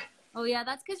 Oh yeah,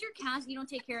 that's because you don't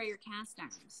take care of your cast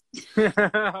irons.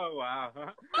 Oh, wow.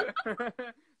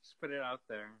 Just put it out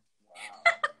there. Wow.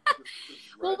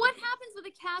 Well, what happens with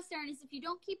a cast iron is if you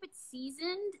don't keep it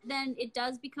seasoned, then it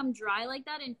does become dry like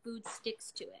that and food sticks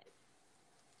to it.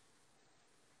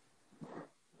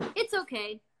 It's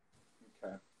okay.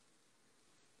 Okay.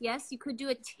 Yes, you could do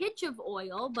a titch of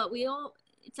oil, but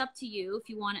it's up to you if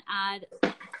you want to add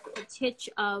a titch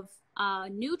of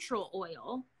neutral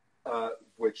oil.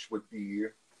 Which would be?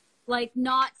 Like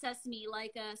not sesame,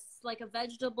 like a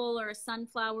vegetable or a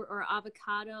sunflower or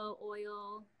avocado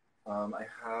oil. I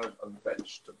have a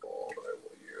vegetable that I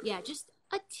will use. Yeah, just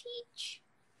a teach.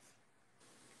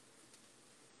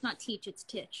 Not teach, it's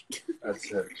titch. A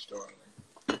titch, darling.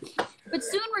 Okay. But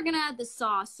soon we're going to add the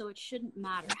sauce, so it shouldn't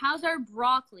matter. How's our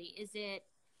broccoli? Is it...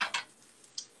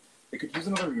 It could use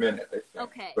another minute, I think.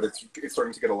 Okay. But it's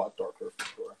starting to get a lot darker for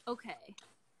sure. Okay.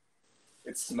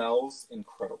 It smells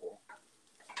incredible.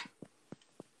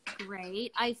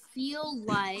 Great. I feel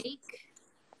like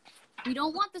we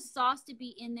don't want the sauce to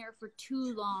be in there for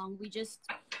too long. We just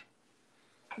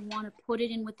want to put it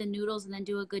in with the noodles and then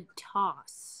do a good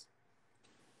toss.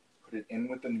 Put it in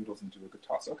with the noodles and do a good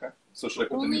toss. Okay. So should I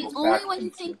put the noodles only back when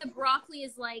you think the broccoli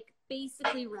is like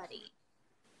basically ready.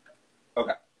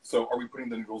 Okay. So are we putting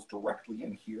the noodles directly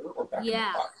in here or back in the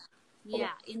pot?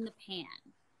 Yeah, in the pan.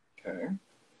 Okay.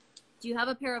 Do you have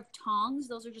a pair of tongs?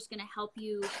 Those are just going to help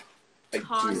you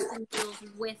toss the noodles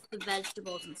with the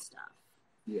vegetables and stuff.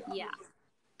 Yeah. Yeah.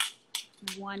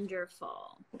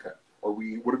 Wonderful. Okay.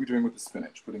 What are we doing with the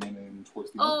spinach? Putting it in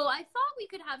towards the end? Oh, I thought we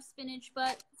could have spinach,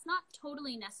 but it's not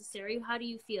totally necessary. How do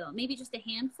you feel? Maybe just a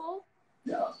handful?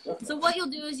 Yeah, definitely. So what you'll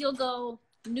do is you'll go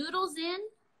noodles in,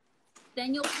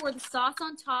 then you'll pour the sauce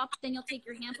on top, then you'll take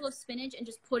your handful of spinach and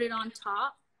just put it on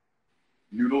top.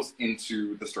 Noodles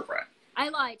into the stir fry. I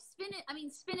lied.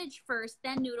 Spinach first,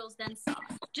 then noodles, then sauce.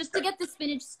 Just to get the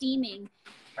spinach steaming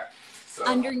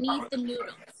underneath the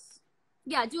noodles.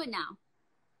 Yeah, do it now.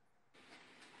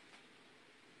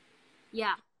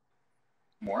 Yeah.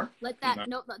 More? Let that,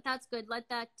 no, that's good. Let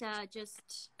that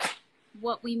just,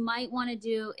 what we might want to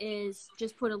do is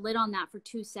just put a lid on that for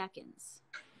 2 seconds.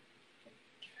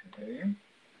 Okay.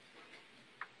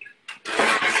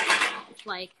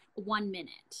 Like 1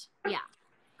 minute. Yeah.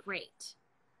 Great.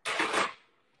 Okay.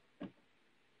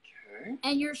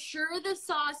 And you're sure the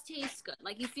sauce tastes good?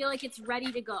 Like you feel like it's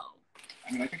ready to go?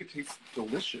 I mean, I think it tastes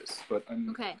delicious, but I'm...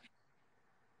 Okay.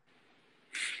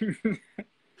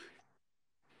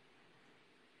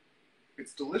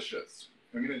 It's delicious.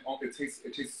 I mean, it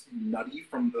tastes nutty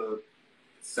from the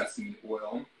sesame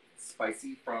oil,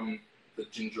 spicy from the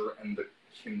ginger and the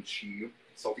kimchi,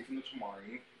 salty from the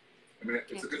tamari. I mean,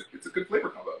 it's a good flavor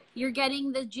combo. You're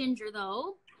getting the ginger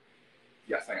though.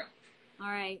 Yes, I am. All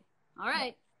right. All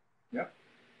right. Yeah.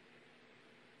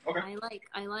 Okay. I like.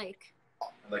 I like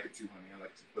it too, honey. I like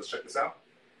it. Let's check this out.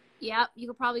 Yeah, you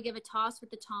could probably give a toss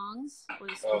with the tongs or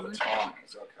the spoon. Oh, the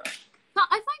tongs. Okay. I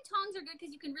find tongs are good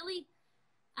because you can really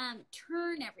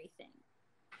turn everything.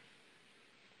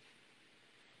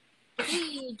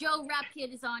 Hey, Joe Rap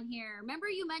Kid is on here. Remember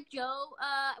you met Joe?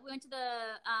 We went to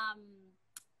the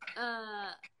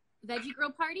veggie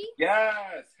grill party.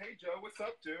 Yes. Hey, Joe. What's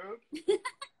up, dude?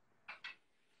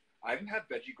 I haven't had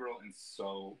veggie grill in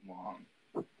so long.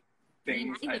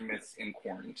 Things I miss in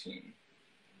quarantine.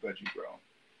 Veggie grill.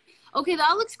 Okay,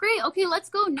 that looks great. Okay, let's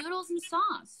go noodles and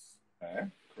sauce. Okay,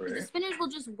 great. The spinach will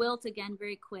just wilt again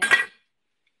very quick.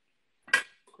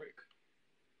 Quick.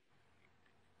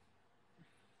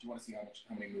 Do you want to see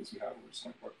how many noodles we have? We're just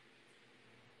going for it.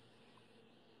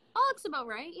 Oh, looks about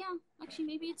right. Yeah. Actually,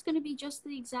 maybe it's going to be just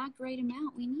the exact right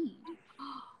amount we need.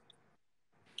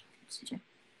 Excuse me.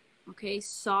 Okay,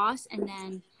 sauce, and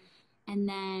then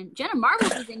Jenna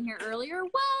Marbles was in here earlier.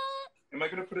 What? Am I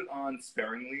going to put it on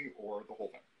sparingly or the whole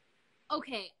thing?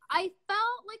 Okay, I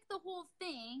felt like the whole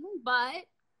thing, but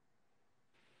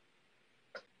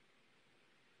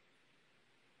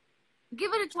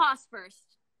give it a toss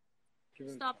first.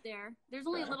 Stop there. There's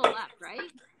only a little left, right?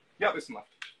 Yeah, there's some left.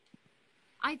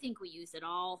 I think we use it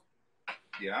all.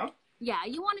 Yeah? Yeah,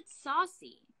 you want it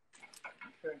saucy.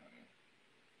 Okay.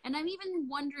 And I'm even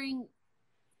wondering,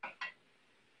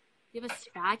 you have a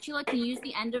spatula? Can you use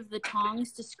the end of the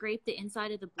tongs to scrape the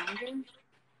inside of the blender?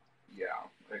 Yeah.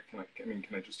 Can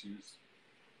I just use...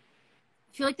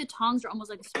 I feel like the tongs are almost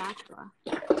like a spatula.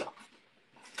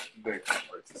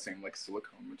 It's the same like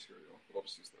silicone material. But I'll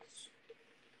just use this.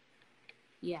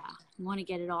 Yeah, you want to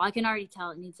get it all. I can already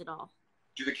tell it needs it all.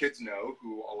 Do the kids know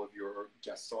who all of your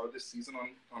guests are this season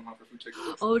on Hot for Food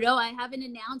Takeovers? Oh, no, I haven't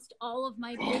announced all of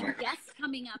my big guests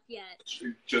coming up yet.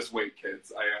 Just wait,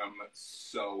 kids. I am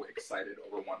so excited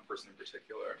over one person in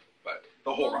particular, but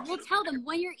the whole roster. We'll tell them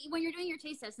when you're doing your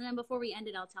taste test, and then before we end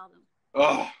it, I'll tell them.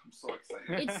 Oh, I'm so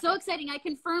excited. It's so exciting. I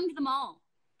confirmed them all.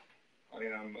 I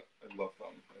love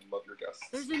them. I love your guests.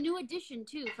 There's a new addition,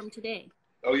 too, from today.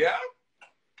 Oh, yeah?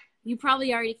 You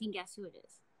probably already can guess who it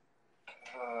is.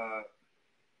 I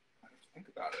have to think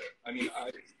about it. I mean,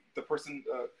 the person,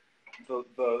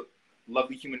 the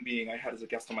lovely human being I had as a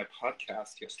guest on my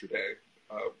podcast yesterday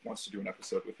wants to do an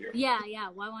episode with you.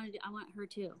 Yeah. Well, I want her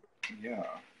too.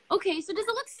 Yeah. Okay, so does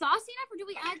it look saucy enough, or do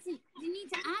we need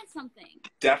to add something?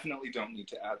 Definitely don't need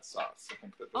to add sauce. I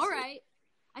think that. All right.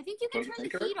 I think you can turn the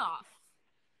heat off.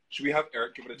 Should we have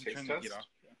Eric give it a taste test?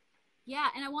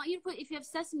 Yeah, and I want you to put, if you have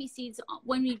sesame seeds,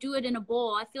 when you do it in a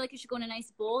bowl, I feel like you should go in a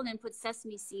nice bowl and then put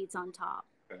sesame seeds on top.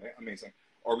 Okay, amazing.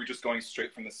 Are we just going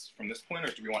straight from this point,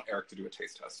 or do we want Eric to do a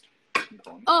taste test?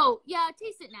 Oh, yeah,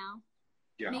 taste it now.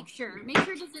 Yeah. Make sure it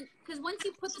doesn't, because once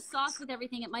you put the sauce with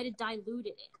everything, it might have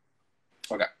diluted it.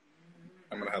 Okay.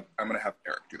 I'm gonna have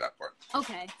Eric do that part.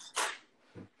 Okay.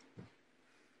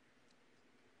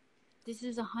 This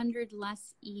is 100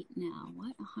 less eat now.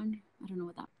 What? 100? I don't know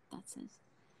what that says.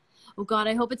 Oh God,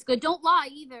 I hope it's good. Don't lie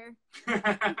either.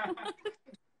 I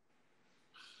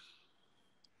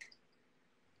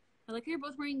like how you're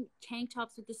both wearing tank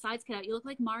tops with the sides cut out. You look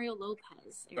like Mario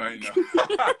Lopez. Eric. I know.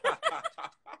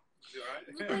 You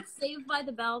look like Saved by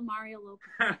the Bell Mario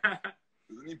Lopez.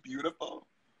 Isn't he beautiful?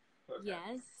 Okay.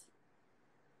 Yes.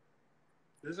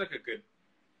 This is like a good...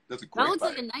 That's a great That looks bite.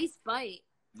 like a nice bite.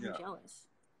 Yeah. I'm jealous.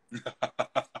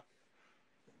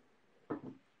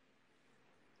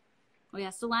 Oh yeah,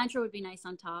 cilantro would be nice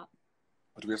on top.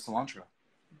 Oh, do we have cilantro?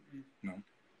 No.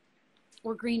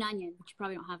 Or green onion, which you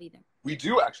probably don't have either. We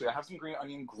do, actually. I have some green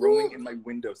onion growing in my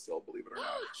windowsill, believe it or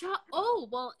not. Oh,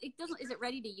 well, it doesn't. Is it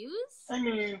ready to use? I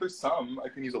mean, there's some. I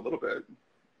can use a little bit.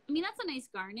 I mean, that's a nice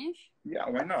garnish. Yeah,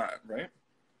 why not, right?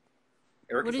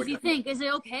 Eric what does he think? Is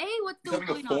it okay? What's he's going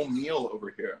having a full on? meal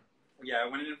over here. Yeah, I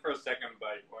went in for a second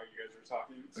bite while you guys were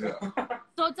talking. So, Yeah.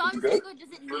 So it's honestly good? good.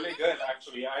 Does it need really it? good,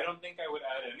 actually. I don't think I would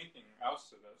add anything else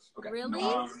to this. Okay. Really?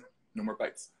 No more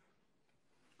bites.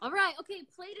 All right. Okay,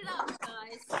 plate it up,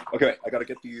 guys. Okay, I gotta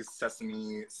get these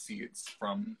sesame seeds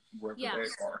from wherever Yeah, they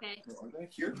are. okay. Where are they?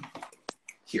 Here?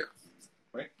 Here.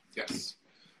 Right? Yes.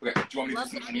 Okay, do you want me to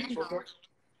Love do some the onions real handle. quick?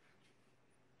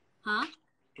 Huh? Do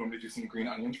you want me to do some green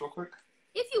onions real quick?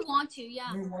 If you want to, yeah.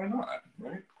 I mean, why not?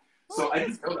 Right? Well, So I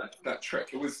didn't know that trick.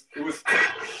 It was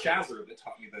Shazzer that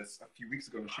taught me this a few weeks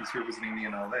ago when she was here visiting me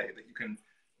in LA, that you can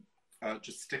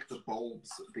just stick the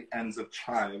bulbs, the ends of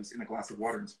chives in a glass of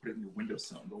water and just put it in your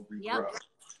windowsill and they'll regrow.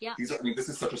 Yep. These are, I mean, this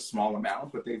is such a small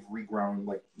amount, but they've regrown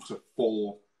like to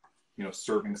full,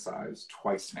 serving size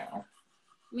twice now.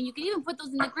 I mean, you can even put those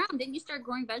in the ground. Didn't you start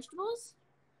growing vegetables?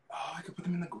 Oh, I could put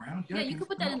them in the ground? Yeah, you could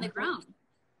put that in the ground.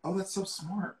 Oh, that's so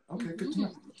smart. Okay, good to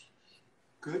know.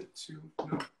 Good to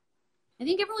know. I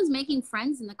think everyone's making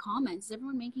friends in the comments. Is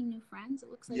everyone making new friends? It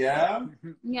looks like. Yeah?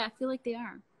 Yeah, I feel like they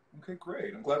are. Okay,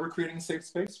 great. I'm glad we're creating a safe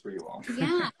space for you all.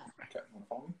 Yeah. Okay, want to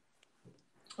follow me?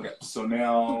 Okay, so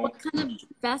now... What kind of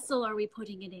vessel are we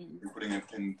putting it in? You're putting it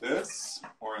in this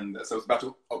or in this. I was about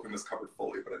to open this cupboard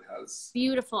fully, but it has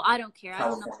Beautiful. I don't care. I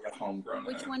don't know California homegrown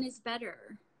which in it. one is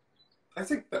better. I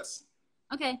think this.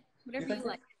 Okay, whatever you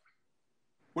like.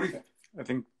 What do you think? I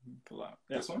think the last.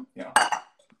 Yeah. This one? Yeah.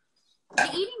 The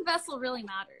eating vessel really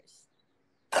matters.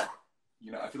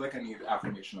 I feel like I need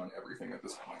affirmation on everything at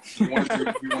this point. Do you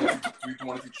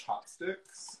want to do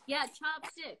chopsticks? Yeah,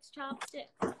 chopsticks. Okay.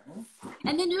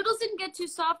 And the noodles didn't get too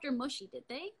soft or mushy, did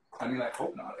they? I mean, I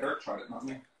hope not. Eric tried it, not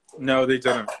me. No, they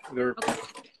didn't. They're okay.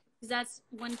 Because that's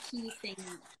one key thing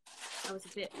I was a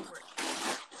bit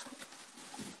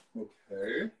worried.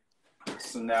 Okay.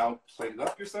 So now plate it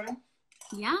up, you're saying?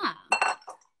 Yeah.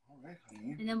 All right,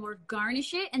 honey. And then we'll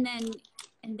garnish it, and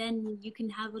then you can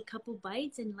have a couple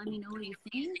bites and let me know what you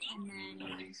think. And then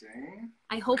amazing.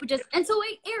 I hope it just. And so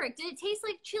wait, Eric, did it taste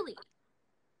like chili?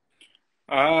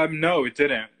 No, it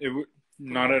didn't.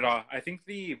 Not at all. I think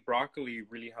the broccoli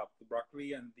really helped. The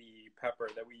broccoli and the pepper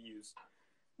that we use.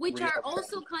 Which really are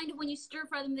also them. kind of, when you stir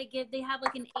fry them, they have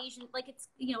like an Asian, like it's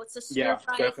a stir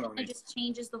fry. Definitely. It just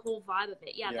changes the whole vibe of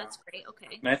it. Yeah, that's great.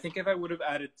 Okay. And I think if I would have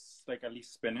added like at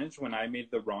least spinach when I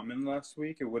made the ramen last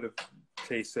week, it would have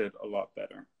tasted a lot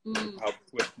better.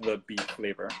 Helped with the beef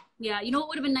flavor. Yeah, you know what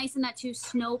would have been nice in that too?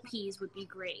 Snow peas would be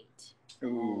great.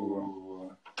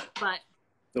 Ooh. But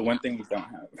the one thing we don't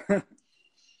have.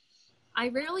 I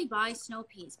rarely buy snow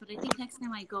peas, but I think next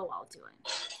time I go, I'll do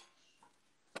it.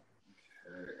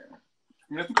 Okay.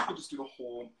 I mean, I think I could just do the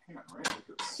whole pan, right?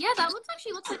 Yeah, that looks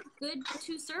like a good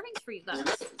 2 servings for you guys.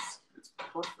 It's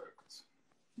perfect.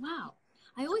 Wow.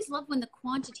 I always love when the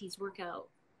quantities work out.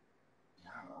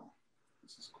 Yeah,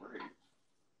 this is great.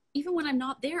 Even when I'm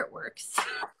not there, it works.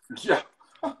 Yeah.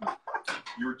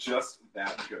 You're just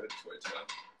that good,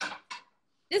 Toyota.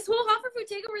 This whole hot for food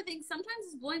takeover thing sometimes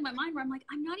is blowing my mind, where I'm like,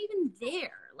 I'm not even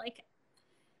there.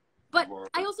 But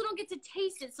I also don't get to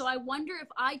taste it, so I wonder if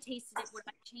I tasted it, would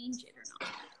I change it or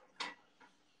not?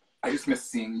 I just miss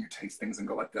seeing you taste things and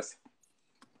go like this.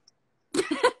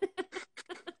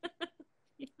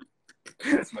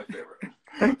 That's my favorite.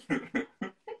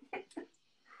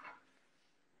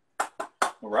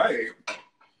 All right.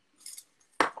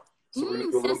 So we're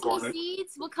gonna do a little sesame garnish.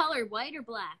 seeds. What color? White or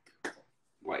black?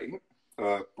 White.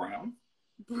 Brown.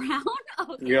 Brown?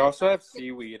 Okay. We also have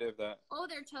seaweed of that. Oh,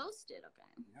 they're toasted.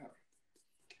 Okay. Yeah.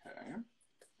 Okay.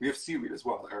 We have seaweed as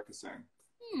well, Eric is saying.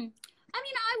 I mean,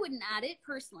 I wouldn't add it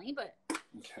personally, but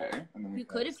okay. And then you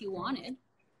could if you wanted.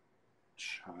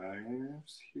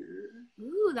 Chives here.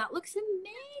 Ooh, that looks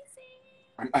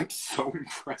amazing. I'm so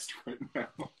impressed right now.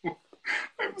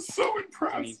 I'm so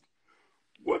impressed.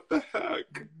 What the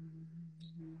heck?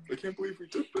 I can't believe we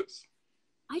did this.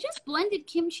 I just blended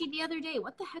kimchi the other day.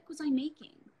 What the heck was I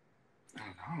making? I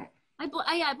don't know. I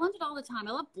blend it all the time.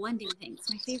 I love blending things.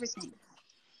 It's my favorite thing.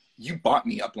 You bought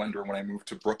me a blender when I moved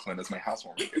to Brooklyn as my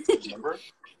housewarming gift. Remember?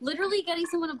 Literally, getting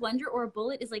someone a blender or a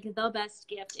bullet is like the best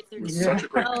gift if they're just such a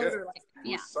great gift.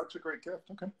 Yeah. Such a great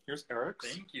gift. Okay, here's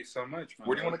Eric's. Thank you so much.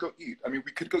 Where do you want to go eat? I mean,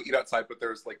 we could go eat outside, but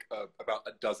there's like about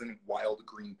a dozen wild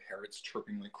green parrots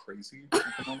chirping like crazy.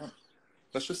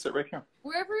 Let's just sit right here.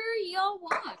 Wherever y'all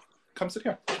want. Come sit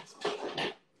here.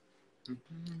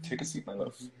 Take a seat, my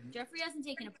love. Jeffrey hasn't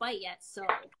taken a bite yet, so.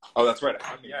 Oh, that's right.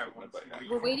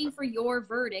 We're waiting for your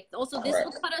verdict. Also, this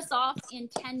will cut us off in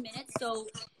 10 minutes, so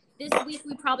this week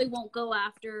we probably won't go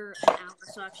after an hour,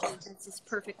 so actually this is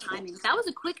perfect timing. That was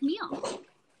a quick meal.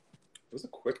 It was a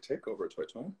quick takeover, Toy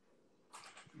Toy.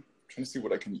 I'm trying to see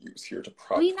what I can use here to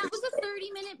prop. I mean, that was a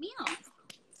 30-minute meal.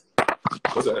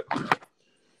 Was it?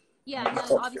 Yeah,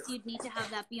 no, obviously you'd need to have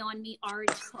that Beyond Meat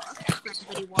already cooked for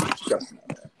everybody watching.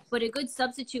 But a good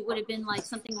substitute would have been like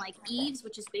something like Eve's,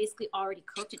 which is basically already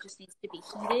cooked. It just needs to be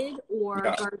heated, or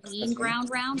Gardein ground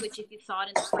round, which if you thawed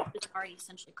in the fridge is already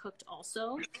essentially cooked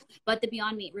also. But the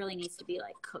Beyond Meat really needs to be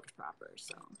like cooked proper.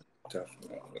 So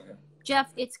Definitely.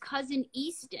 Jeff, it's cousin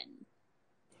Easton.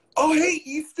 Oh, hey,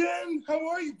 Easton. How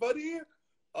are you, buddy?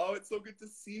 Oh, it's so good to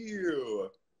see you.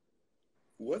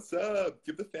 What's up?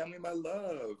 Give the family my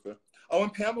love. Oh,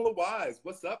 and Pamela Wise.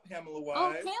 What's up, Pamela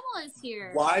Wise? Oh, Pamela's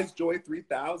here. Wise Joy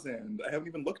 3000. I haven't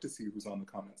even looked to see who's on the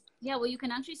comments. Yeah, well, you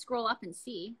can actually scroll up and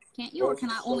see. Can't you? Or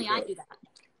can only I do that?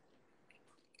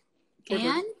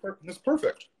 And? It's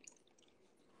perfect.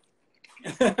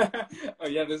 Oh,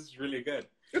 yeah, this is really good.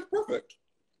 It's perfect.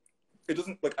 It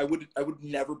doesn't, like, I would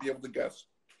never be able to guess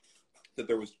that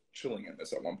there was chilling in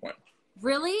this at one point.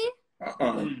 Really?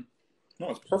 No,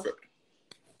 it's perfect.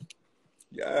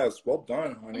 Yes, well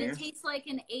done, honey. And it tastes like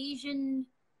an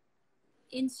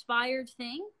Asian-inspired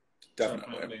thing?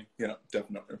 Definitely. Yeah,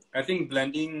 definitely. I think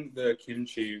blending the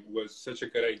kimchi was such a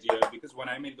good idea because when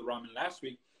I made the ramen last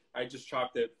week, I just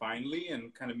chopped it finely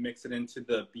and kind of mixed it into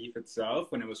the beef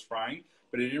itself when it was frying,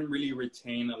 but it didn't really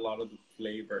retain a lot of the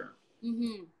flavor.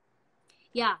 Mm-hmm.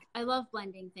 Yeah, I love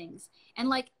blending things. And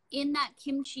like in that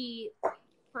kimchi,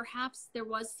 perhaps there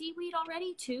was seaweed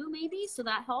already too, maybe, so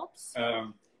that helps.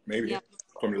 Maybe. Yeah.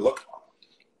 Want me to look?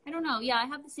 I don't know. Yeah, I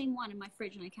have the same one in my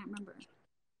fridge and I can't remember.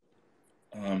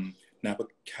 Napa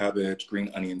cabbage, green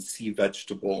onion, sea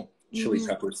vegetable, chili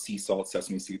pepper, sea salt,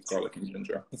 sesame seeds, garlic, and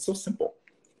ginger. It's so simple.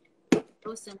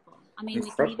 So simple. I mean,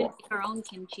 we can even make our own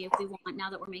kimchi if we want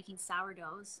now that we're making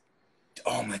sourdoughs.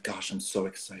 Oh my gosh, I'm so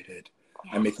excited.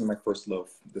 Yes. I'm making my first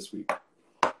loaf this week.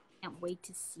 Can't wait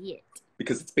to see it.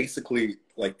 Because it's basically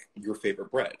like your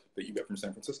favorite bread that you get from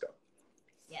San Francisco.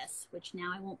 Yes, which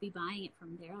now I won't be buying it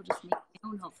from there. I'll just make my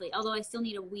own, hopefully. Although I still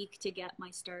need a week to get my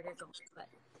starter going. But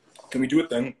can we do a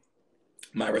thing?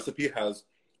 My recipe has,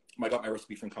 I got my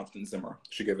recipe from Constance Zimmer.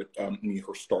 She gave it me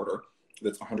her starter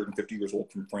that's 150 years old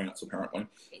from France, apparently.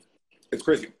 It's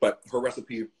crazy, but her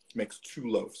recipe makes 2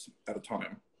 loaves at a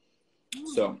time.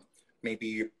 So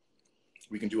maybe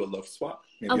we can do a loaf swap.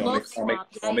 Maybe I'll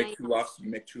make 2 loaves, you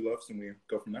make 2 loaves, and we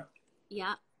go from there.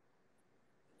 Yeah,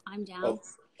 I'm down.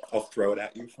 I'll throw it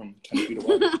at you from 10 feet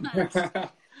away.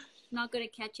 Not good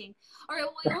at catching. All right,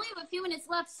 well, we only have a few minutes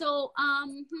left, so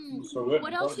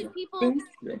what else should people?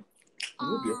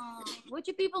 What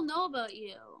should people know about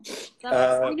you?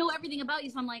 We know everything about you,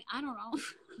 so I'm like, I don't know.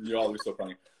 You all are so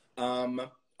funny.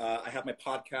 I have my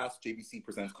podcast, JBC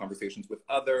Presents Conversations with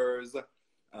Others.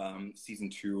 Season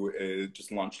 2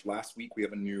 just launched last week. We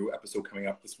have a new episode coming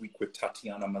up this week with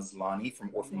Tatiana Maslany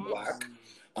from Orphan Black.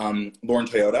 Lauren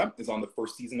Toyota is on the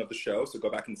first season of the show, so go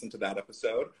back and listen to that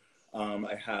episode.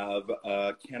 I have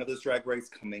Canada's Drag Race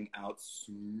coming out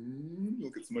soon.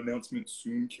 You'll get some announcements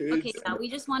soon, kids. Okay, yeah, we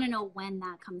just want to know when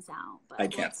that comes out. But I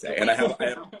can't say, and I have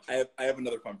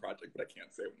another fun project, but I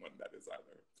can't say when that is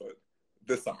either. But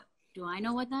this summer. Do I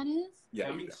know what that is? Yeah,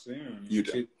 coming soon. You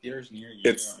do. There's near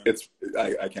you.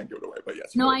 I can't give it away, but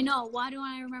yes. No, I know. Why do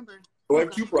I remember? Well, I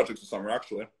have 2 projects this summer,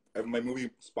 actually. My movie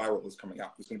Spiral is coming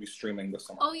out. It's going to be streaming this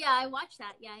summer. Oh, yeah, I watched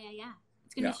that. Yeah.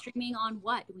 It's going to be streaming on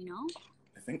what? Do we know?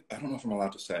 I don't know if I'm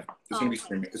allowed to say. It's going to be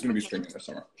streaming. It's going to be streaming this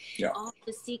summer. Yeah. All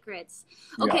the secrets.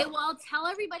 Okay, well, tell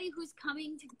everybody who's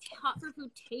coming to Hot for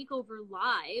Food Takeover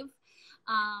Live.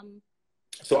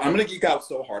 So I'm going to geek out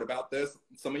so hard about this.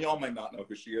 Some of y'all might not know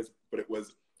who she is, but it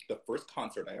was the first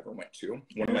concert I ever went to,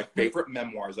 one of my favorite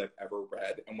memoirs I've ever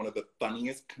read, and one of the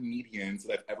funniest comedians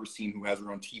that I've ever seen who has her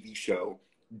own TV show,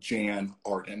 Jan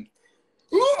Arden.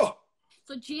 Ugh!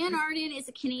 So Jan Arden is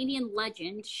a Canadian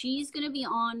legend. She's going to be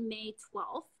on May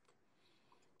 12th.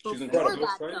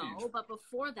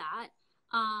 Before that,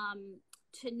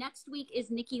 next week is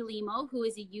Nikki Limo, who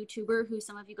is a YouTuber who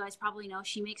some of you guys probably know.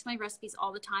 She makes my recipes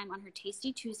all the time on her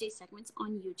Tasty Tuesday segments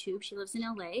on YouTube. She lives in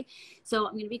LA. So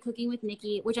I'm going to be cooking with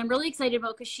Nikki, which I'm really excited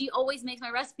about because she always makes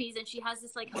my recipes and she has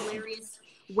this like hilarious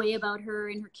way about her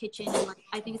in her kitchen. And like,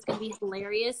 I think it's going to be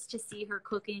hilarious to see her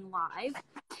cooking live.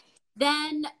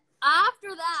 Then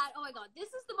after that, oh my God, this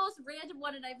is the most random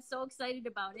one and I'm so excited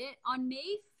about it. On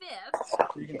May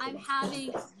 5th, I'm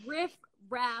having Riff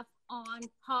Raff on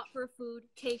Hot for Food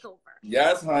Takeover.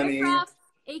 Yes, honey. Riff Raff,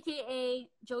 aka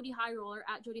Jody High Roller,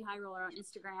 at Jody High Roller on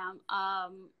Instagram.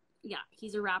 Yeah,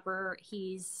 he's a rapper.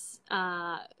 He's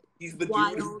the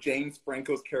wild. Dude who James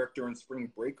Franco's character in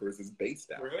Spring Breakers is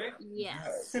based out. Really?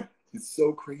 Yes. He's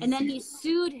so crazy. And then he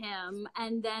sued him,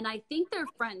 and then I think they're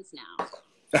friends now.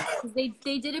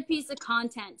 they did a piece of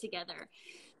content together.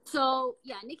 So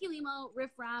yeah, Nikki Limo,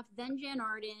 Riff Raff, then Jan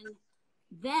Arden.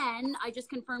 Then I just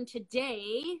confirmed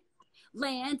today,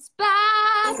 Lance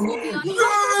Bass will be on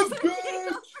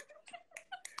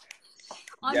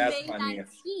on May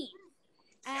 19th.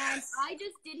 And I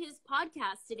just did his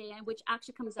podcast today, which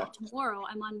actually comes out tomorrow.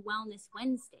 I'm on Wellness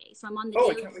Wednesday. So I'm on the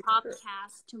daily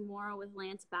podcast tomorrow with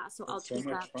Lance Bass. So I'll tweet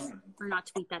that, or not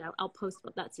tweet that out. I'll post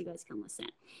about that so you guys can listen.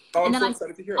 Oh, and I'm then so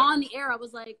excited to hear it. On the air, I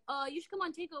was like, you should come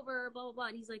on Takeover, blah, blah, blah.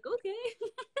 And he's like, okay.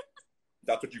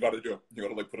 That's what you got to do. You got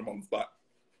to like put him on the spot.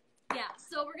 Yeah.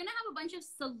 So we're going to have a bunch of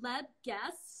celeb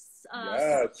guests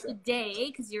today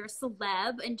because you're a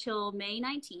celeb until May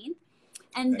 19th.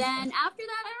 And then after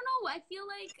that, I don't know. I feel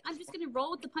like I'm just going to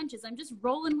roll with the punches. I'm just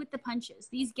rolling with the punches.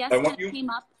 These guests that came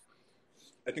up.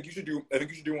 I think you should do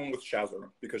one with Shazza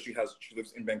because she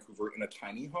lives in Vancouver in a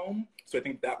tiny home. So I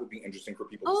think that would be interesting for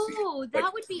people to see. Oh,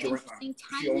 that would be interesting.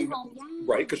 Tiny home, yeah.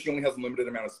 Right, because she only has a limited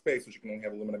amount of space, so she can only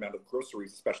have a limited amount of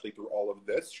groceries, especially through all of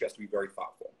this. She has to be very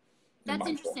thoughtful. That's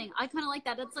interesting. I kind of like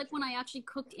that. That's like when I actually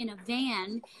cooked in a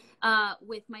van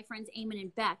with my friends Eamon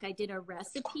and Beck. I did a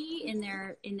recipe in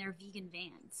their vegan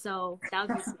van. So that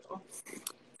would be cool.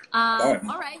 All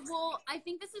right. Well, I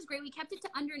think this is great. We kept it to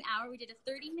under an hour. We did a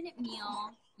 30-minute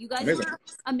meal. You guys were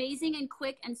amazing and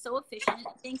quick and so efficient.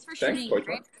 Thanks for shooting.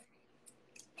 Right?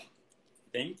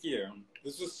 Thank you.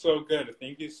 This is so good.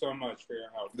 Thank you so much for your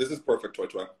help. This is perfect, Toy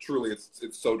Toy. Truly, it's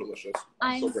so delicious.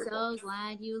 I'm so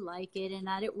glad you like it and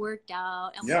that it worked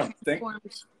out. And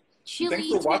thanks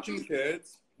for watching,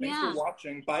 kids. Thanks for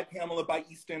watching. Bye, Pamela. Bye,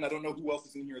 Easton. I don't know who else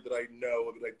is in here that I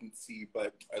know that I can see,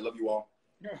 but I love you all.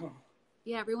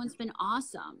 Yeah, everyone's been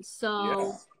awesome.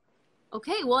 So,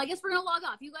 okay, well, I guess we're going to log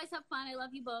off. You guys have fun. I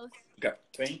love you both. Okay.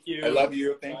 Thank you. I love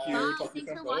you. Thank you. Bye.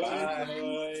 Thanks for watching. Bye.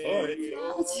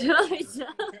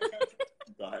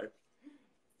 Bye.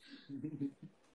 Bye.